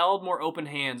 and they held more open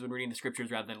hands when reading the Scriptures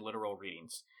rather than literal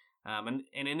readings. And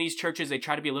in these churches, they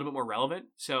try to be a little bit more relevant.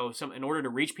 So in order to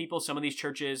reach people, some of these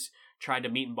churches tried to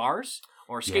meet in bars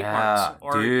or skate parks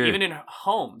or even in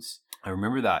homes. I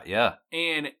remember that, yeah.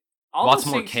 And lots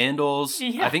more candles.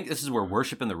 Yeah. I think this is where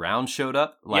Worship in the Round showed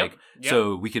up.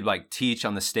 So we could teach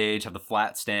on the stage, have the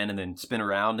flat stand, and then spin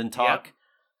around and talk. Yep.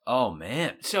 Oh,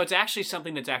 man. So it's actually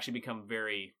something that's actually become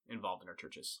very involved in our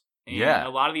churches. And a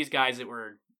lot of these guys that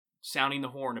were sounding the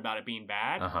horn about it being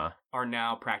bad are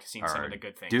now practicing some of the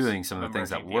good things. Doing some of the things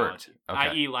that worked. Okay.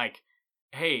 I.e.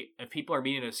 hey, if people are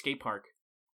meeting at a skate park,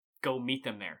 go meet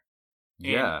them there.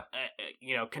 Yeah.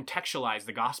 And, contextualize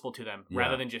the gospel to them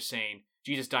rather than just saying,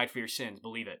 Jesus died for your sins,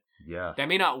 believe it. Yeah. That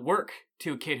may not work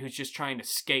to a kid who's just trying to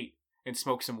skate and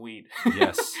smoke some weed.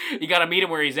 Yes. You got to meet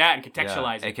him where he's at and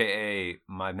contextualize it. AKA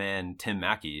my man Tim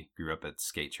Mackey grew up at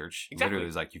skate church. Exactly. Literally,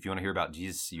 it was if you want to hear about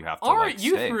Jesus, you have to Our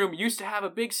youth room used to have a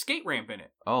big skate ramp in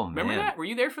it. Oh, man. Remember that? Were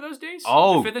you there for those days?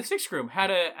 Oh. The 5th and 6th room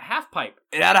had a half pipe.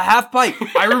 It had a half pipe.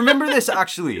 I remember this,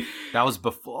 actually. That was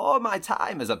before my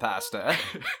time as a pastor.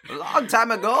 A long time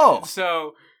ago.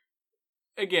 So,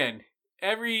 again,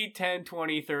 every 10,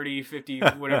 20, 30, 50,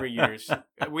 whatever years,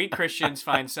 we Christians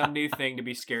find some new thing to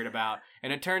be scared about.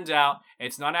 And it turns out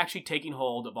it's not actually taking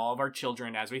hold of all of our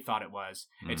children as we thought it was.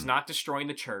 It's not destroying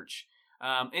the church.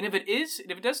 And if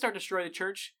it does start to destroy the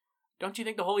church, don't you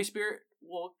think the Holy Spirit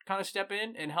will kind of step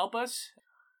in and help us?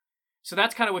 So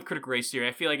that's kind of with critical race theory.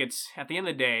 I feel like it's, at the end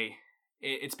of the day,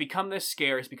 it's become this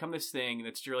scare. It's become this thing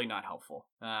that's really not helpful.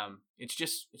 It's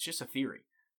just a theory.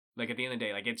 At the end of the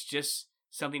day, it's just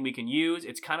something we can use.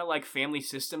 It's kind of like family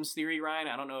systems theory, Ryan.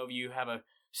 I don't know if you have a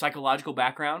psychological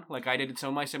background like I did in some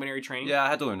of my seminary training. Yeah, I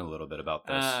had to learn a little bit about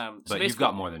this. But you've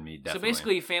got more than me, definitely. So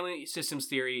basically, family systems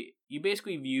theory, you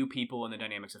basically view people in the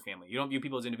dynamics of family. You don't view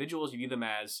people as individuals. You view them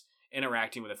as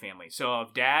interacting with a family. So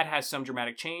if dad has some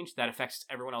dramatic change, that affects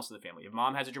everyone else in the family. If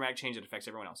mom has a dramatic change, it affects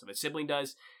everyone else. If a sibling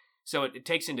does, so it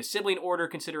takes into sibling order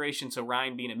consideration. So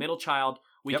Ryan being a middle child,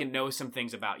 we can know some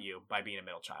things about you by being a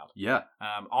middle child. Yeah.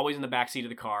 Always in the backseat of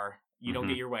the car. You don't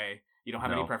get your way. You don't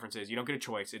have any preferences. You don't get a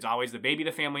choice. It's always the baby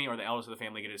of the family or the eldest of the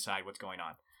family get to decide what's going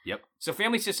on. Yep. So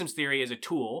family systems theory is a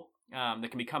tool that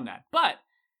can become that. But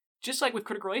just like with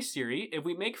critical race theory, if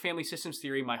we make family systems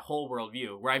theory my whole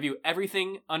worldview, where I view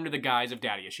everything under the guise of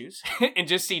daddy issues and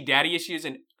just see daddy issues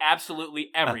in absolutely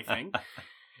everything,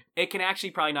 it can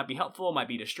actually probably not be helpful, might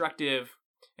be destructive.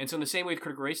 And so in the same way with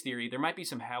critical race theory, there might be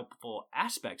some helpful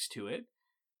aspects to it.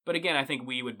 But again, I think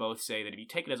we would both say that if you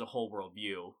take it as a whole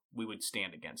worldview, we would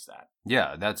stand against that.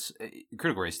 Yeah, that's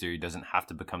critical race theory doesn't have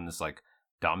to become this like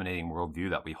dominating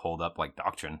worldview that we hold up like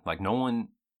doctrine. Like no one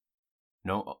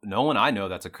I know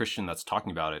that's a Christian that's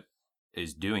talking about it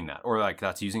is doing that, or like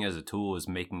that's using it as a tool is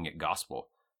making it gospel.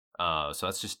 So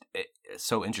that's just it's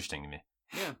so interesting to me.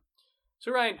 Yeah.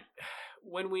 So Ryan,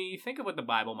 when we think of what the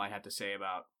Bible might have to say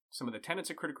about some of the tenets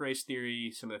of critical race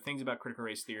theory, some of the things about critical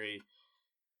race theory,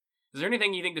 is there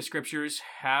anything you think the scriptures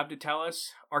have to tell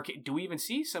us? Or do we even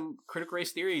see some critical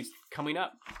race theories coming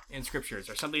up in scriptures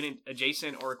or something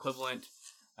adjacent or equivalent?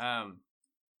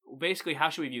 Basically, how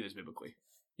should we view this biblically?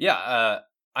 Yeah,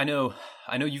 I know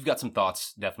you've got some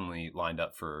thoughts definitely lined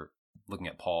up for looking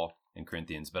at Paul in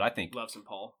Corinthians, but I think love some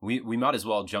Paul. We might as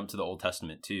well jump to the Old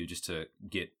Testament too, just to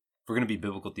get. If we're going to be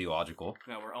biblical theological.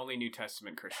 No, we're only New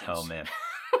Testament Christians.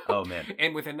 Oh man.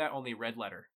 And within that, only red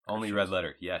letter. Only red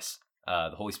letter. Yes.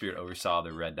 The Holy Spirit oversaw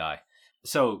the red dye.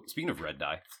 So speaking of red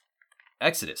dye,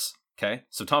 Exodus. Okay,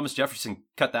 so Thomas Jefferson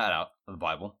cut that out of the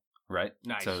Bible. Right?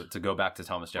 Nice. So to go back to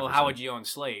Thomas Jefferson. Well, how would you own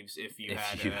slaves if you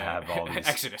have all these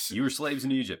Exodus? You were slaves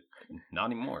in Egypt. Not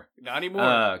anymore. Not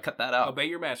anymore. Cut that out. Obey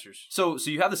your masters. So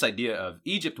you have this idea of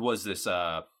Egypt was this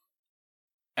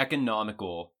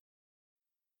economical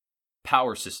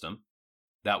power system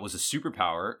that was a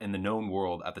superpower in the known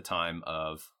world at the time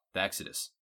of the Exodus.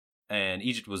 And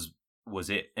Egypt was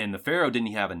it. And the Pharaoh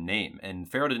didn't have a name.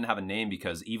 And Pharaoh didn't have a name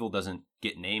because evil doesn't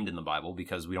get named in the Bible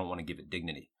because we don't want to give it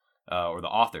dignity. Or the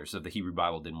authors of the Hebrew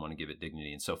Bible didn't want to give it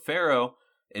dignity. And so Pharaoh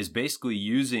is basically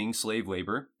using slave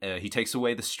labor. He takes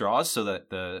away the straws so that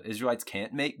the Israelites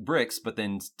can't make bricks, but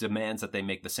then demands that they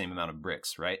make the same amount of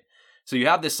bricks, right? So you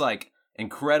have this like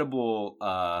incredible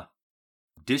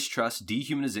distrust,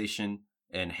 dehumanization,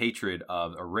 and hatred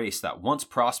of a race that once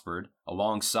prospered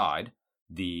alongside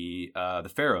the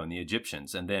Pharaoh and the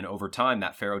Egyptians. And then over time,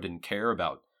 that Pharaoh didn't care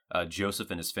about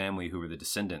Joseph and his family, who were the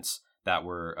descendants that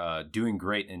were doing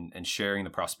great and sharing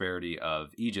the prosperity of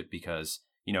Egypt because,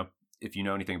 you know, if you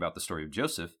know anything about the story of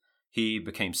Joseph, he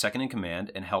became second in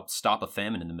command and helped stop a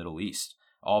famine in the Middle East,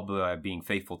 all by being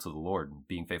faithful to the Lord and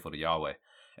being faithful to Yahweh.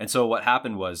 And so what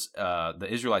happened was the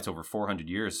Israelites over 400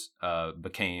 years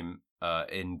became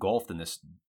engulfed in this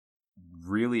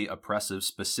really oppressive,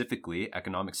 specifically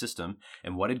economic system.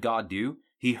 And what did God do?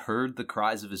 He heard the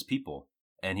cries of his people.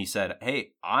 And he said,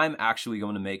 hey, I'm actually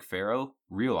going to make Pharaoh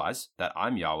realize that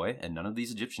I'm Yahweh and none of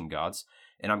these Egyptian gods.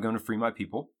 And I'm going to free my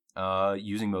people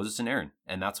using Moses and Aaron.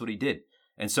 And that's what he did.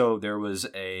 And so there was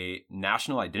a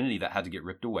national identity that had to get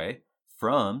ripped away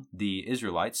from the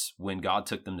Israelites when God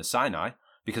took them to Sinai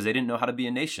because they didn't know how to be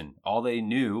a nation. All they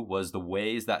knew was the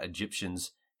ways that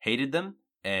Egyptians hated them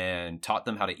and taught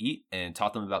them how to eat and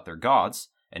taught them about their gods.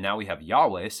 And now we have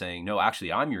Yahweh saying, no,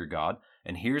 actually, I'm your God.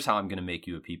 And here's how I'm going to make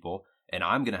you a people. And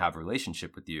I'm going to have a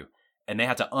relationship with you. And they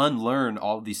had to unlearn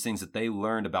all of these things that they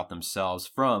learned about themselves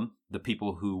from the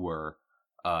people who were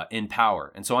in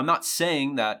power. And so I'm not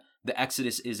saying that the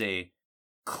Exodus is a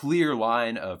clear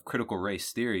line of critical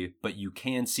race theory, but you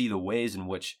can see the ways in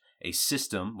which a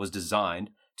system was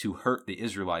designed to hurt the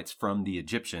Israelites from the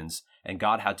Egyptians, and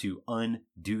God had to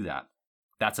undo that.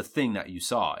 That's a thing that you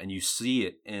saw, and you see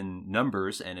it in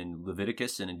Numbers and in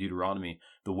Leviticus and in Deuteronomy,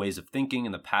 the ways of thinking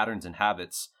and the patterns and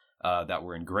habits that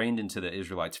were ingrained into the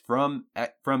Israelites from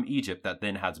Egypt that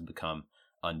then had to become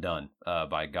undone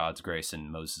by God's grace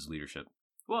and Moses' leadership.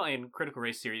 Well, and critical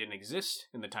race theory didn't exist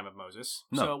in the time of Moses,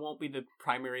 no. So it won't be the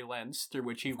primary lens through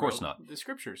which he wrote not. The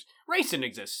scriptures. Race didn't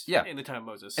exist in the time of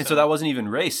Moses. And so that wasn't even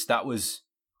race. That was,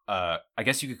 I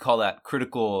guess you could call that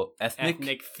critical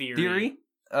ethnic theory.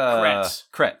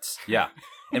 Kretz, yeah.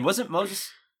 And wasn't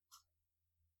Moses'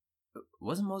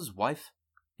 wife?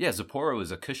 Yeah, Zipporah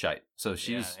was a Cushite, so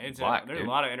she was black. There's a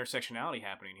lot of intersectionality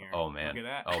happening here. Oh, man. Look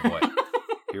at that. Oh, boy.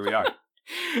 Here we are.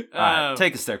 All right,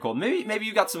 take us there, Cole. Maybe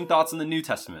you got some thoughts on the New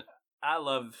Testament. I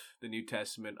love the New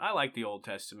Testament. I like the Old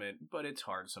Testament, but it's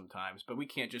hard sometimes. But we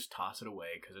can't just toss it away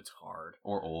because it's hard.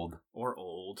 Or old. Or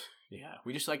old. Yeah.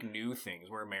 We just like new things.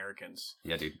 We're Americans.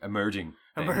 Yeah, dude. Emerging.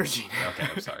 Emerging. Okay,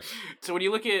 I'm sorry. So when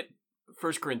you look at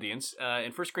 1 Corinthians,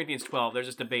 in 1 Corinthians 12, there's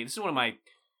this debate. This is one of my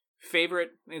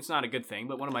favorite, it's not a good thing,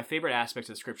 but one of my favorite aspects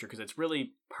of Scripture because it's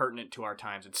really pertinent to our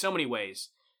times in so many ways.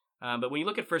 But when you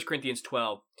look at 1 Corinthians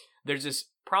 12, there's this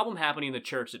problem happening in the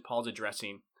church that Paul's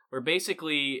addressing, where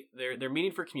basically they're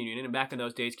meeting for communion, and back in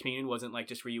those days, communion wasn't like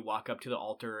just where you walk up to the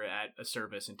altar at a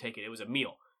service and take it. It was a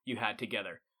meal you had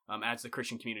together as the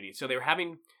Christian community. So they were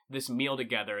having this meal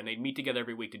together, and they'd meet together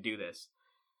every week to do this.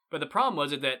 But the problem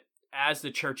was that as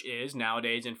the church is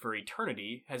nowadays and for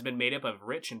eternity, has been made up of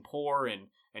rich and poor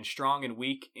and strong and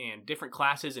weak and different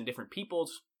classes and different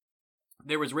peoples.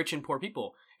 There was rich and poor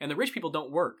people, and the rich people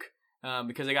don't work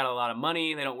because they got a lot of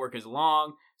money. They don't work as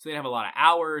long, so they have a lot of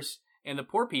hours. And the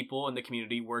poor people in the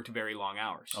community worked very long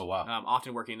hours. Oh, wow.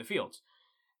 Often working in the fields.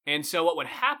 And so what would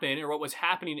happen, or what was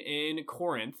happening in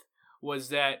Corinth, was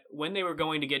that when they were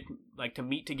going to get, like, to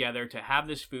meet together, to have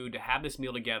this food, to have this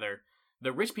meal together,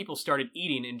 the rich people started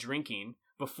eating and drinking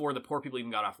before the poor people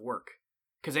even got off work.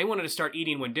 Because they wanted to start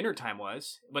eating when dinner time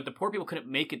was, but the poor people couldn't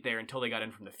make it there until they got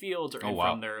in from the fields or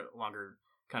from their longer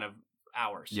kind of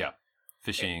hours. Yeah.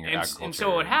 Fishing or agriculture. And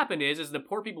so what happened is the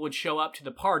poor people would show up to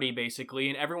the party, basically,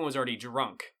 and everyone was already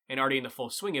drunk and already in the full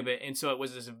swing of it. And so it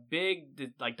was this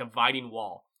big, like, dividing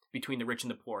wall between the rich and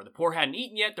the poor. The poor hadn't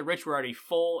eaten yet. The rich were already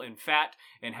full and fat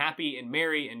and happy and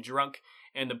merry and drunk.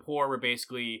 And the poor were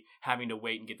basically having to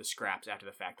wait and get the scraps after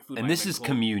the fact. The food and this is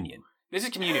communion. This is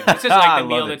communion. This is like the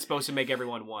meal that's supposed to make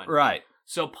everyone one. Right.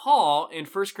 So Paul, in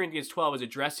 1 Corinthians 12, is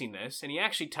addressing this, and he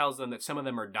actually tells them that some of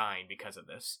them are dying because of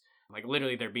this. Like,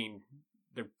 literally,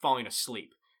 they're falling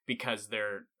asleep because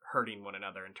they're hurting one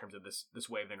another in terms of this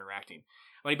way of interacting.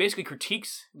 But he basically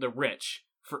critiques the rich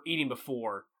for eating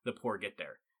before the poor get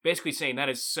there. Basically saying that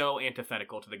is so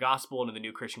antithetical to the gospel and to the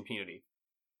new Christian community.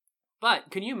 But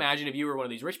can you imagine if you were one of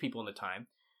these rich people in the time,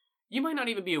 you might not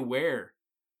even be aware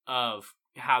of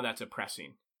how that's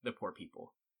oppressing the poor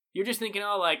people. You're just thinking,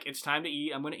 oh, like, it's time to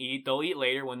eat. I'm going to eat. They'll eat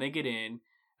later when they get in.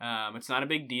 It's not a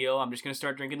big deal. I'm just going to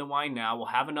start drinking the wine now. We'll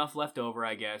have enough left over,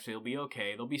 I guess. It'll be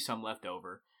okay. There'll be some left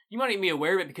over. You might even be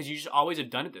aware of it because you just always have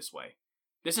done it this way.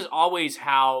 This is always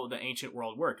how the ancient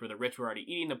world worked, where the rich were already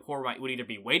eating. The poor would either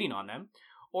be waiting on them,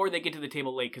 or they get to the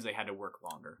table late because they had to work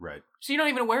longer. Right. So you're not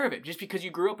even aware of it. Just because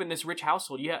you grew up in this rich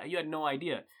household, you had no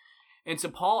idea. And so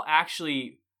Paul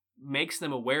actually makes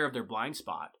them aware of their blind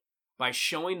spot by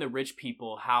showing the rich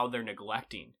people how they're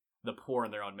neglecting the poor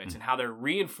in their own midst and how they're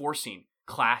reinforcing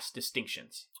class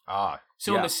distinctions.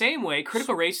 So in the same way,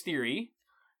 critical race theory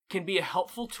can be a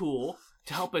helpful tool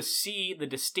to help us see the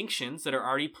distinctions that are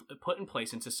already put in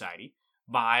place in society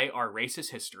by our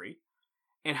racist history,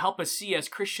 and help us see as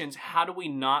Christians, how do we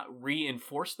not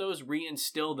reinforce those,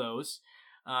 reinstill those,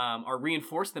 or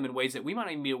reinforce them in ways that we might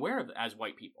not even be aware of as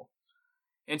white people.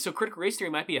 And so critical race theory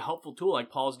might be a helpful tool,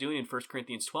 like Paul's doing in 1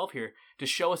 Corinthians 12 here, to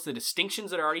show us the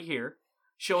distinctions that are already here,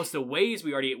 show us the ways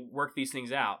we already work these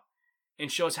things out,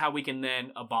 and show us how we can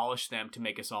then abolish them to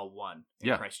make us all one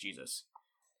in Christ Jesus.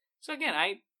 So again,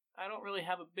 I don't really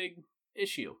have a big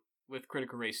issue with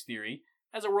critical race theory.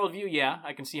 As a worldview, yeah,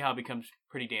 I can see how it becomes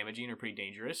pretty damaging or pretty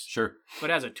dangerous. Sure.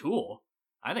 But as a tool,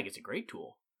 I think it's a great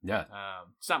tool. Yeah.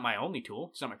 It's not my only tool.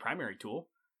 It's not my primary tool.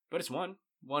 But it's one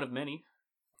of many.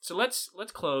 So let's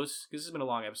close, because this has been a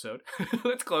long episode.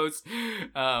 Let's close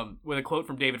with a quote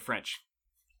from David French.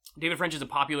 David French is a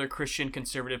popular Christian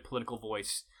conservative political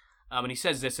voice, and he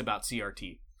says this about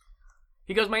CRT.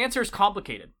 He goes, "My answer is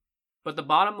complicated, but the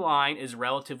bottom line is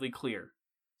relatively clear.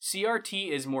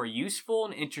 CRT is more useful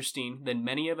and interesting than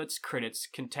many of its critics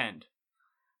contend,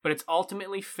 but it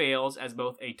ultimately fails as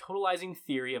both a totalizing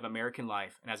theory of American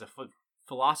life and as a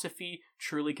philosophy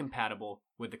truly compatible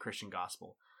with the Christian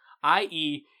gospel,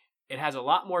 i.e., it has a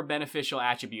lot more beneficial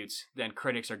attributes than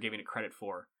critics are giving it credit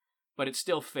for, but it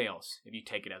still fails if you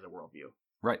take it as a worldview."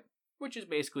 Right. Which is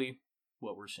basically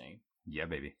what we're saying. Yeah,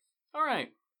 baby. All right.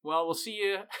 Well, we'll see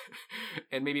you,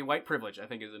 and maybe white privilege, I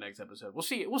think, is the next episode. We'll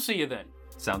see you then.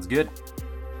 Sounds good.